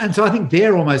 And so I think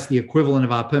they're almost the equivalent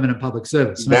of our permanent public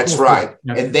service. And that's right.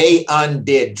 And they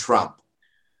undid Trump.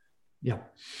 Yeah.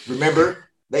 Remember,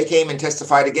 they came and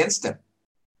testified against him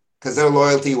because their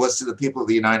loyalty was to the people of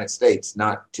the United States,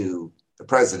 not to the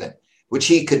president, which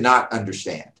he could not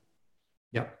understand.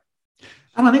 Yeah.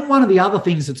 And I think one of the other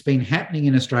things that's been happening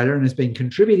in Australia and has been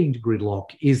contributing to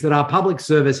gridlock is that our public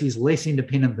service is less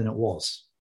independent than it was.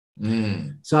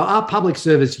 So our public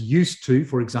service used to,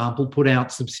 for example, put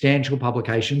out substantial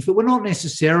publications that were not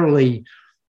necessarily,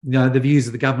 the views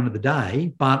of the government of the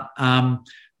day, but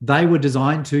they were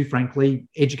designed to, frankly,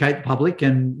 educate the public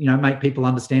and, make people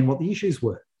understand what the issues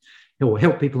were, or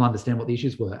help people understand what the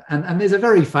issues were. And there's a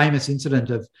very famous incident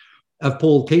of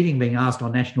Paul Keating being asked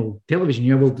on national television,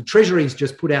 well, the Treasury's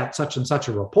just put out such and such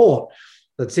a report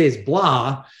that says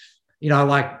blah,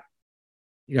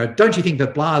 don't you think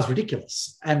that blah is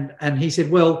ridiculous? And he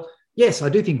said, well, yes, I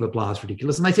do think that blah is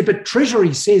ridiculous. And they said, but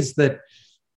Treasury says that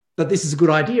this is a good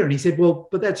idea. And he said, well,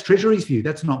 but that's Treasury's view.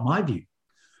 That's not my view.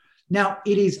 Now,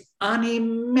 it is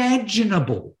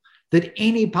unimaginable that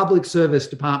any public service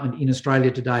department in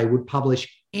Australia today would publish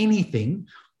anything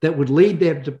that would lead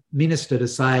their minister to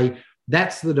say,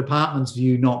 that's the department's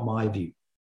view, not my view.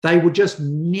 They would just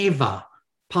never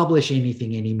publish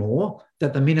anything anymore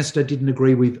that the minister didn't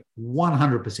agree with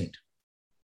 100%.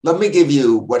 Let me give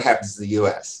you what happens in the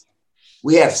US.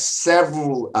 We have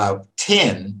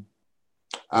 10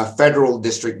 federal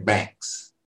district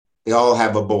banks. They all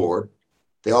have a board.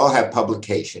 They all have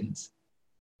publications.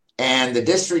 And the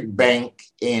district bank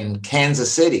in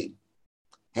Kansas City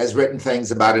has written things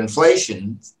about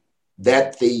inflation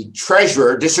that the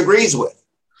treasurer disagrees with.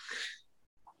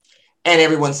 And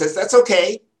everyone says, that's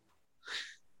okay.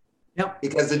 Yep.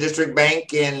 Because the district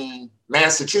bank in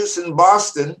Massachusetts and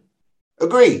Boston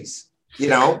agrees,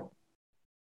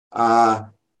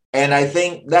 And I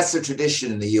think that's the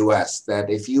tradition in the US, that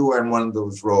if you are in one of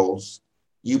those roles,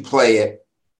 you play it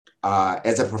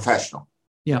as a professional.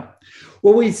 Yeah.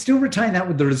 Well, we still retain that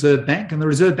with the Reserve Bank, and the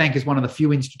Reserve Bank is one of the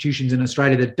few institutions in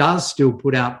Australia that does still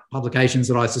put out publications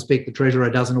that I suspect the Treasurer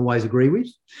doesn't always agree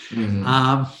with.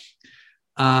 Mm-hmm.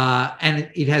 And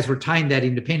it has retained that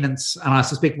independence. And I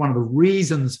suspect one of the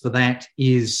reasons for that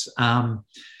is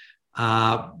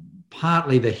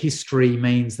partly the history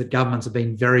means that governments have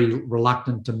been very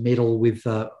reluctant to meddle with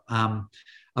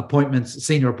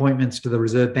senior appointments to the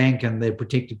Reserve Bank, and they're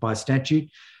protected by statute.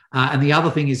 And the other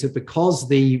thing is that because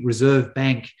the Reserve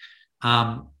Bank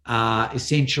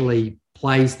essentially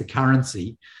plays the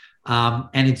currency,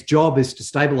 and its job is to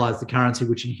stabilise the currency,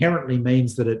 which inherently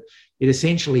means that it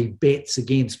essentially bets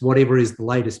against whatever is the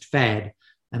latest fad.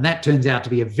 And that turns out to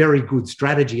be a very good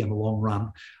strategy in the long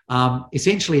run.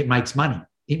 Essentially, it makes money.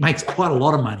 It makes quite a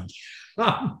lot of money.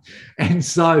 And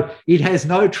so it has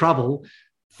no trouble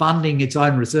funding its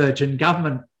own research, and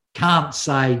government can't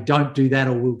say, don't do that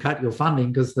or we'll cut your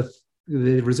funding, because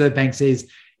the Reserve Bank says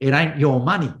it ain't your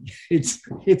money. It's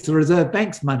the Reserve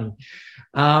Bank's money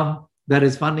that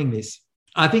is funding this.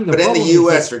 I think but in the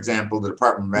U.S., for example, the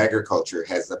Department of Agriculture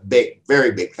has a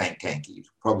very big think tank. You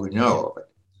probably know of it.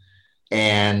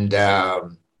 And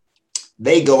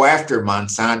they go after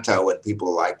Monsanto and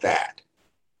people like that.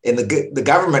 And the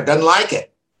government doesn't like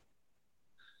it.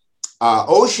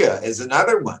 OSHA is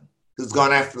another one who's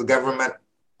gone after the government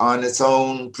on its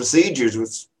own procedures with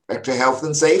respect to health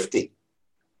and safety.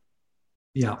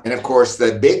 Yeah. And of course,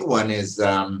 the big one is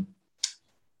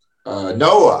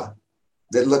NOAA,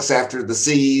 that looks after the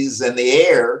seas and the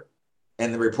air,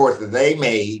 and the report that they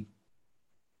made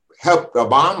helped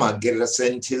Obama get us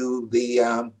into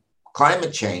the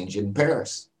climate change in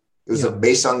Paris. It was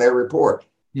based on their report.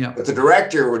 Yeah. But the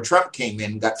director, when Trump came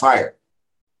in, got fired.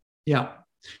 Yeah.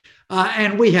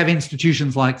 And we have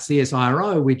institutions like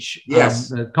CSIRO, which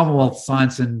the Commonwealth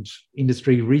Science and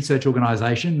Industry Research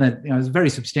Organisation, that is a very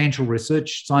substantial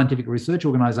scientific research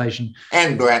organisation.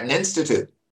 And Grattan Institute.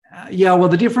 Well,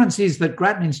 the difference is that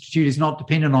Grattan Institute is not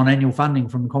dependent on annual funding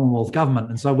from the Commonwealth government,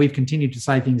 and so we've continued to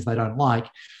say things they don't like.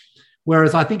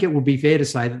 Whereas I think it would be fair to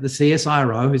say that the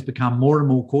CSIRO has become more and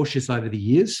more cautious over the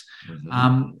years,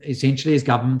 essentially as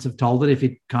governments have told it if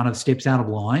it kind of steps out of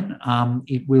line,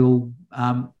 it will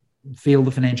feel the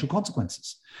financial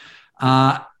consequences.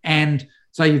 And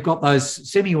so you've got those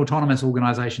semi-autonomous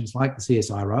organisations like the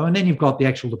CSIRO, and then you've got the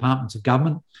actual departments of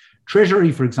government.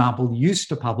 Treasury, for example, used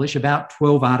to publish about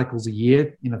 12 articles a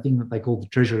year in a thing that they called the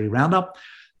Treasury Roundup.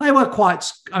 They were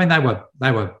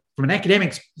they were from an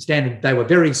academic standard, they were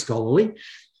very scholarly.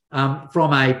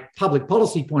 From a public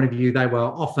policy point of view, they were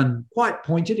often quite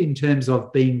pointed in terms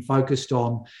of being focused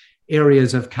on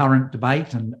areas of current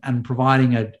debate and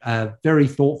providing a very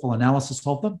thoughtful analysis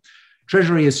of them.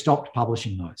 Treasury has stopped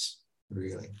publishing those.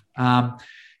 Really?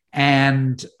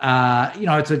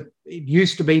 It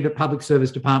used to be that public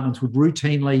service departments would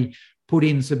routinely put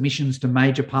in submissions to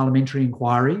major parliamentary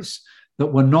inquiries that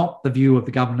were not the view of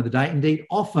the government of the day. Indeed,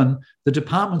 often the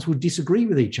departments would disagree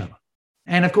with each other.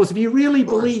 And of course, if you really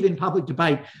believe in public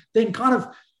debate, then kind of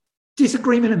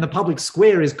disagreement in the public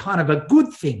square is kind of a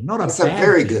good thing, not a bad thing. It's a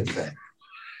very good thing.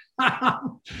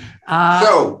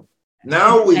 So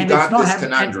now we've got this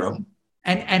conundrum.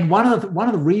 And one of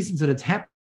the reasons that it's happened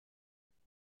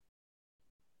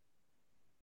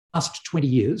last 20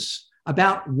 years,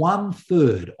 about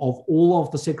 1/3 of all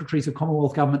of the secretaries of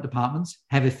Commonwealth government departments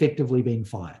have effectively been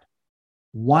fired.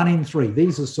 1 in 3.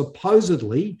 These are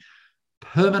supposedly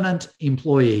permanent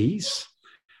employees,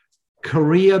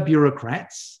 career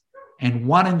bureaucrats, and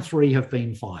 1 in 3 have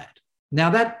been fired. Now,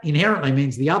 that inherently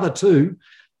means the other 2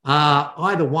 are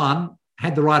either 1,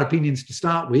 had the right opinions to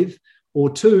start with, or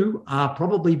 2 are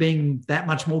probably being that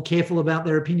much more careful about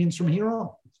their opinions from here on.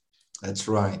 That's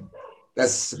right.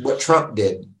 That's what Trump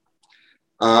did.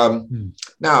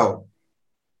 Now,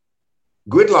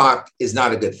 gridlock is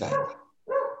not a good thing.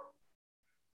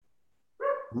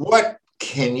 What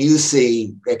can you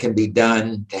see that can be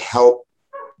done to help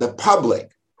the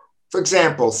public? For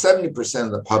example, 70%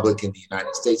 of the public in the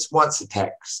United States wants the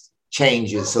tax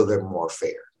changes so they're more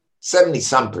fair.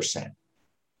 70-some%.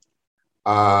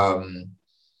 A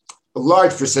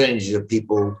large percentage of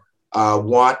people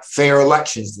want fair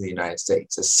elections in the United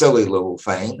States, a silly little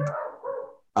thing.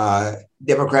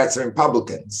 Democrats and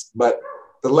Republicans, but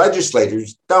the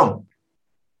legislators don't.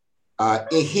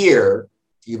 Here,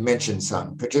 you mentioned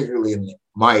some, particularly in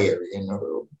my area, in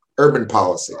urban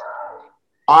policy.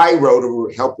 I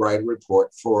helped write a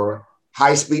report for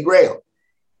high-speed rail,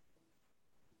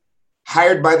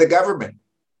 hired by the government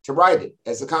to write it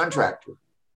as a contractor.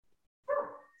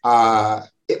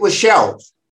 It was shelved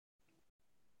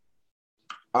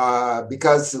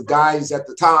because the guys at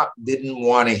the top didn't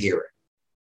want to hear it.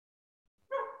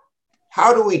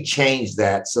 How do we change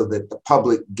that so that the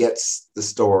public gets the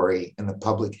story and the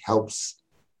public helps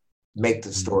make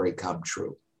the story come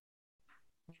true?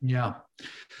 Yeah.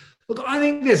 Look, I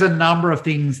think there's a number of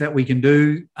things that we can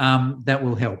do that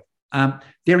will help.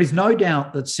 There is no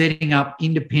doubt that setting up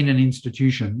independent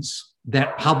institutions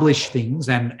that publish things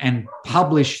and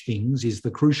publish things is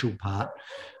the crucial part,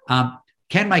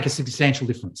 can make a substantial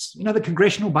difference. The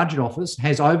Congressional Budget Office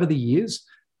has over the years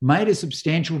made a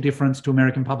substantial difference to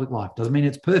American public life. Doesn't mean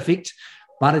it's perfect,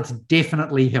 but it's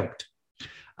definitely helped.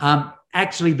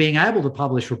 Actually being able to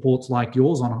publish reports like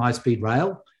yours on high-speed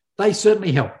rail, they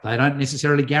certainly help. They don't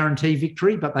necessarily guarantee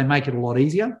victory, but they make it a lot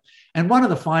easier. And one of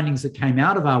the findings that came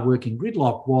out of our work in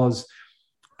Gridlock was,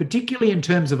 particularly in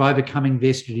terms of overcoming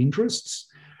vested interests,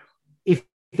 if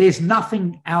there's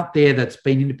nothing out there that's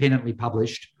been independently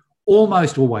published,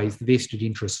 almost always the vested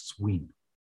interests win.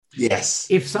 Yes.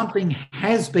 If something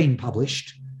has been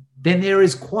published, then there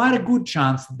is quite a good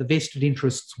chance that the vested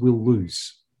interests will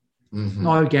lose. Mm-hmm.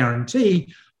 No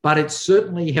guarantee, but it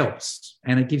certainly helps,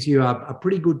 and it gives you a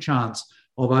pretty good chance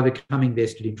of overcoming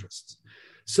vested interests.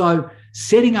 So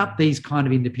setting up these kind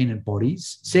of independent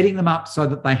bodies, setting them up so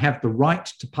that they have the right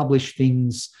to publish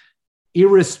things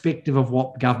irrespective of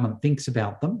what government thinks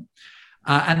about them,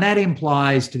 and that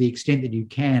implies, to the extent that you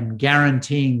can,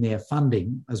 guaranteeing their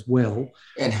funding as well.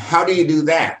 And how do you do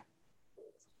that?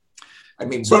 I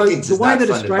mean, so Brookings the is way not that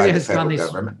funded Australia by the has done federal this,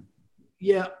 government.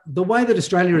 yeah, the way that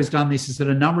Australia has done this is that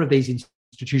a number of these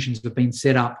institutions have been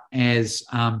set up as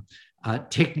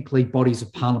technically bodies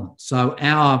of parliament. So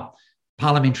our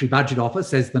Parliamentary Budget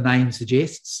Office, as the name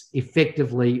suggests,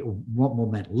 effectively, or what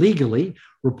more than that, legally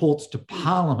reports to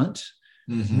Parliament,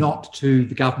 not to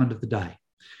the government of the day.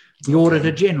 The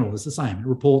Auditor General is the same. It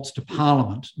reports to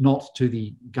Parliament, not to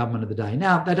the government of the day.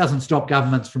 Now, that doesn't stop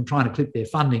governments from trying to clip their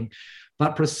funding,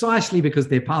 but precisely because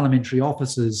they're parliamentary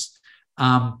officers,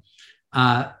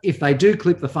 if they do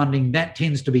clip the funding, that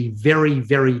tends to be very,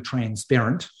 very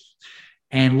transparent,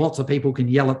 and lots of people can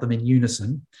yell at them in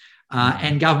unison,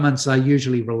 and governments are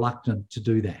usually reluctant to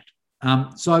do that.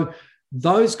 So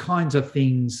those kinds of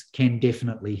things can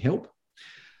definitely help.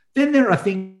 Then there are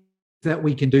things that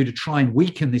we can do to try and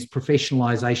weaken this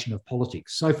professionalisation of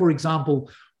politics. So, for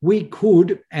example, we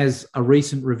could, as a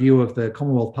recent review of the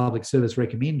Commonwealth Public Service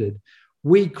recommended,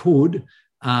 we could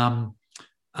limit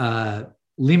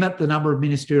the number of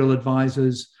ministerial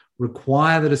advisors,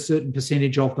 require that a certain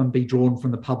percentage of them be drawn from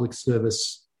the public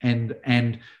service, and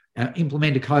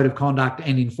implement a code of conduct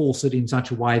and enforce it in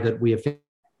such a way that we affect.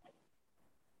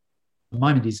 The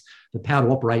moment is the power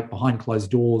to operate behind closed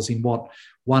doors in what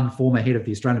one former head of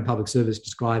the Australian Public Service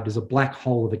described as a black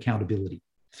hole of accountability.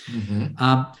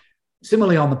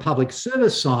 Similarly, on the public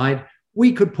service side,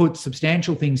 we could put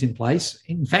substantial things in place.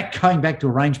 In fact, going back to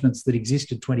arrangements that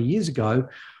existed 20 years ago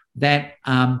that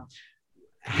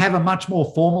have a much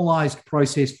more formalised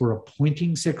process for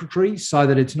appointing secretaries, so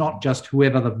that it's not just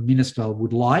whoever the minister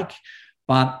would like,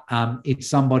 but it's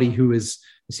somebody who has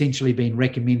essentially been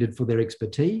recommended for their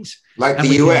expertise. Like the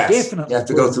US, you have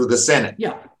to go through the Senate.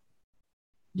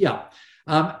 Yeah.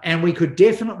 And we could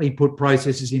definitely put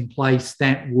processes in place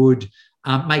that would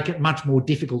make it much more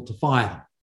difficult to fire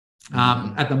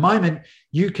them. At the moment,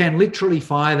 you can literally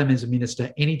fire them as a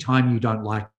minister anytime you don't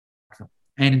like them.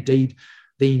 And indeed,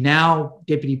 the now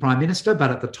Deputy Prime Minister, but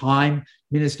at the time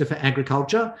Minister for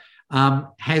Agriculture,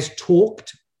 has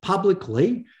talked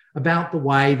publicly about the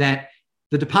way that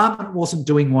the department wasn't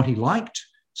doing what he liked,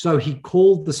 so he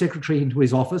called the secretary into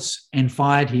his office and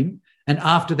fired him. And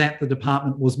after that, the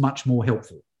department was much more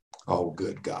helpful. Oh,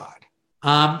 good God.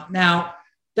 Now,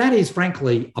 that is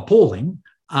frankly appalling.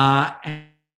 And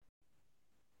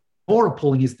more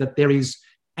appalling is that there is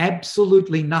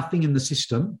absolutely nothing in the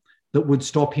system that would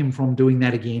stop him from doing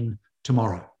that again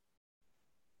tomorrow.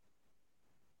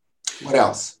 What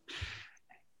else?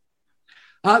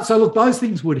 So, look, those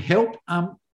things would help.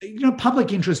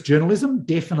 Public interest journalism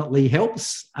definitely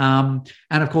helps. And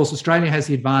of course, Australia has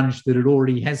the advantage that it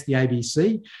already has the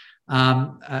ABC,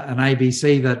 an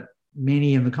ABC that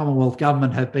many in the Commonwealth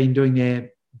government have been doing their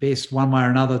best one way or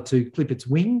another to clip its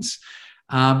wings.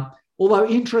 Although,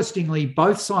 interestingly,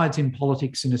 both sides in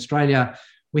politics in Australia,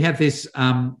 we have this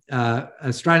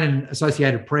Australian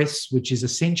Associated Press, which is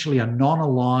essentially a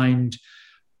non-aligned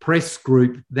press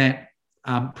group that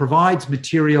provides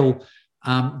material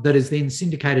that is then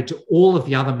syndicated to all of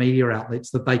the other media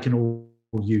outlets that they can all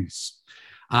use.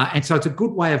 And so it's a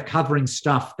good way of covering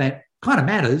stuff that kind of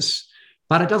matters,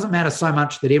 but it doesn't matter so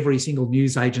much that every single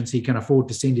news agency can afford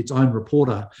to send its own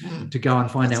reporter to go and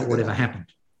find out whatever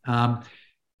happened.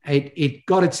 It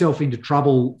got itself into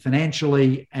trouble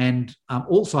financially, and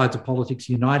all sides of politics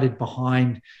united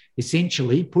behind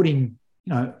essentially putting,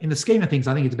 in the scheme of things,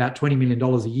 I think it's about $20 million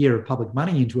a year of public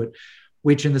money into it,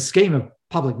 which in the scheme of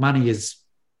public money is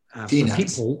for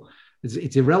people,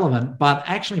 it's irrelevant, but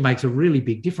actually makes a really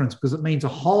big difference, because it means a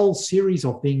whole series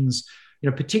of things,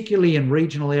 particularly in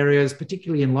regional areas,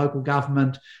 particularly in local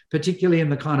government, particularly in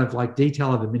the kind of like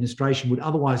detail of administration, would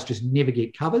otherwise just never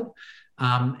get covered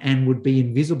and would be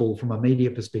invisible from a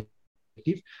media perspective.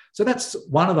 So that's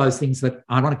one of those things that,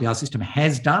 ironically, our system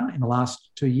has done in the last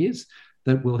 2 years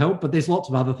that will help, but there's lots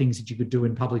of other things that you could do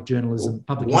in public journalism,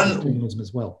 journalism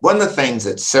as well. One of the things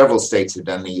that several states have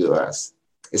done in the US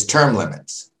is term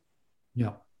limits.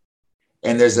 Yeah.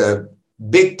 And there's a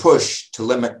big push to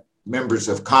limit members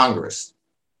of Congress.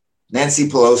 Nancy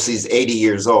Pelosi's 80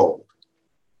 years old,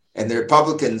 and the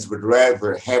Republicans would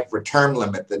rather have a term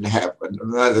limit than have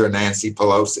another Nancy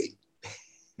Pelosi.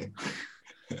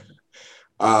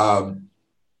 And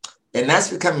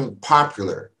that's becoming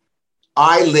popular.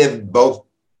 I lived both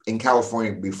in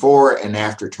California before and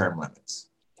after term limits.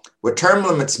 What term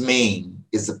limits mean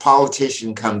is the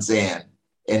politician comes in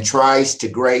and tries to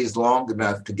graze long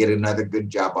enough to get another good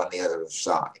job on the other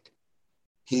side.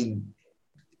 And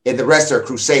the rest are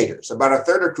crusaders. About a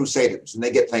third are crusaders, and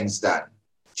they get things done,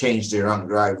 change their own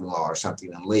driving law or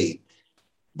something and leave.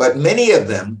 But many of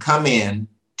them come in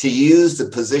to use the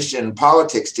position in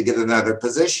politics to get another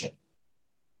position.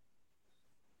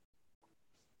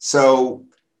 So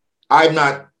I'm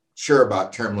not sure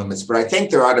about term limits, but I think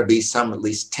there ought to be some at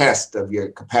least test of your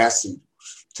capacity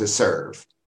to serve.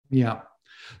 Yeah.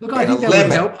 Look, I think that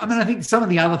would help. I mean, I think some of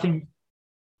the other things,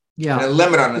 yeah. And a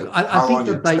limit on how long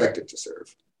you're expected to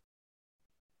serve.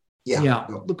 Yeah. Yeah.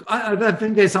 Look, I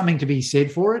think there's something to be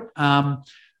said for it.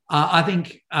 I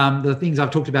think the things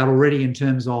I've talked about already in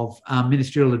terms of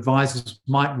ministerial advisors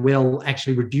might well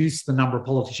actually reduce the number of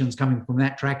politicians coming from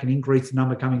that track and increase the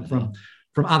number coming from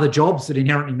other jobs. That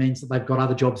inherently means that they've got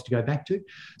other jobs to go back to.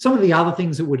 Some of the other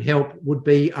things that would help would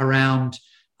be around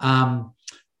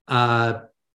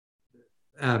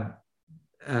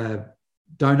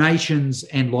donations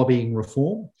and lobbying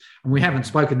reform. And we haven't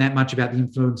spoken that much about the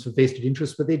influence of vested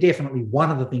interests, but they're definitely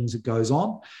one of the things that goes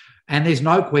on. And there's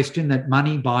no question that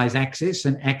money buys access,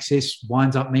 and access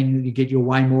winds up meaning that you get your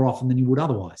way more often than you would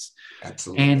otherwise.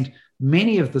 Absolutely. And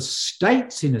many of the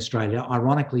states in Australia,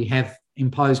 ironically, have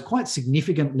imposed quite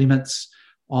significant limits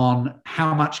on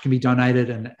how much can be donated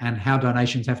and how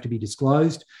donations have to be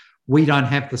disclosed. We don't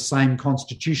have the same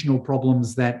constitutional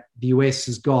problems that the US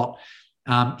has got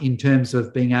in terms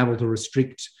of being able to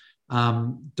restrict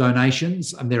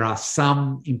donations. And there are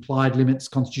some implied limits,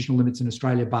 constitutional limits in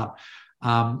Australia, but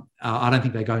I don't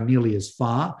think they go nearly as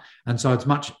far. And so it's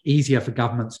much easier for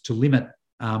governments to limit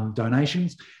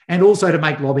donations and also to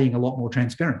make lobbying a lot more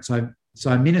transparent.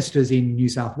 So ministers in New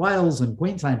South Wales and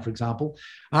Queensland, for example,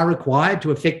 are required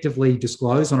to effectively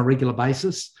disclose on a regular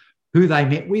basis who they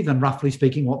met with and, roughly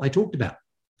speaking, what they talked about.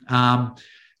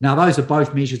 Now, those are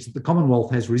both measures that the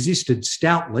Commonwealth has resisted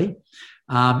stoutly.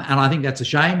 And I think that's a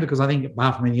shame, because I think,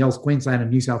 apart from anything else, Queensland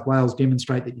and New South Wales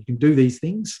demonstrate that you can do these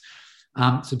things,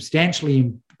 substantially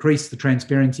increase the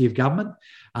transparency of government,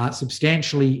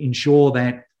 substantially ensure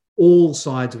that all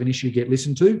sides of an issue get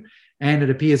listened to. And it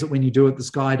appears that when you do it, the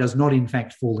sky does not, in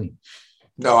fact, fall in.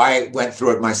 No, I went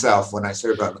through it myself when I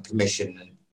served on the commission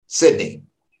in Sydney,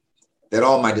 that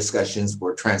all my discussions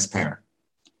were transparent.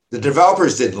 The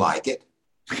developers didn't like it,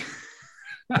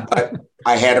 but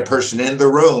I had a person in the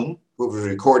room who was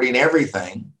recording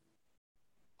everything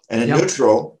and a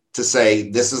neutral to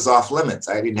say, this is off limits.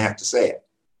 I didn't have to say it.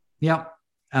 Yeah.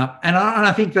 And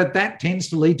I think that tends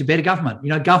to lead to better government. You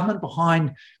know, government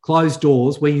behind closed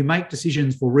doors, where you make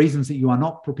decisions for reasons that you are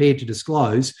not prepared to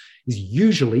disclose, is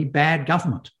usually bad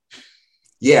government.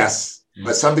 Yes,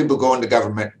 but some people go into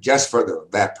government just for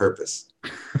that purpose.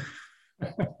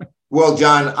 Well,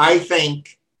 John, I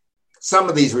think some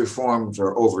of these reforms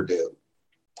are overdue.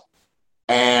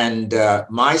 And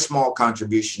my small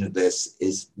contribution to this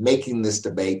is making this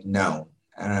debate known.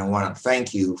 And I want to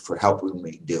thank you for helping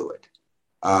me do it.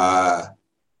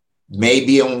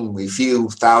 Maybe only a few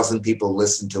thousand people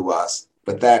listen to us,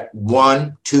 but that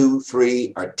 1, 2,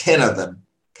 3, or 10 of them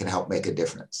can help make a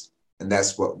difference. And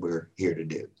that's what we're here to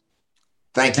do.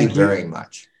 Thank you very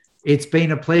much. It's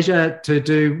been a pleasure to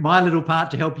do my little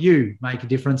part to help you make a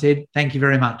difference, Ed. Thank you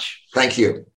very much. Thank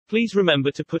you. Please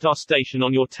remember to put our station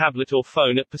on your tablet or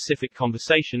phone at Pacific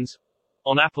Conversations,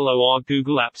 on Apple or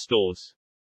Google App Stores.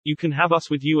 You can have us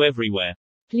with you everywhere.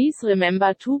 Please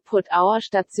remember to put our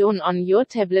station on your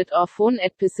tablet or phone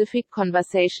at Pacific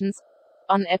Conversations,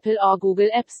 on Apple or Google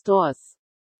App Stores.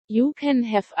 You can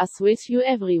have us with you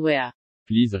everywhere.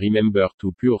 Please remember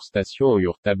to put your station on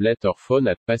your tablet or phone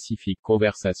at Pacific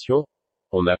Conversation,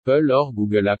 on Apple or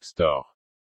Google App Store.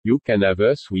 You can have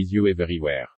us with you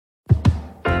everywhere.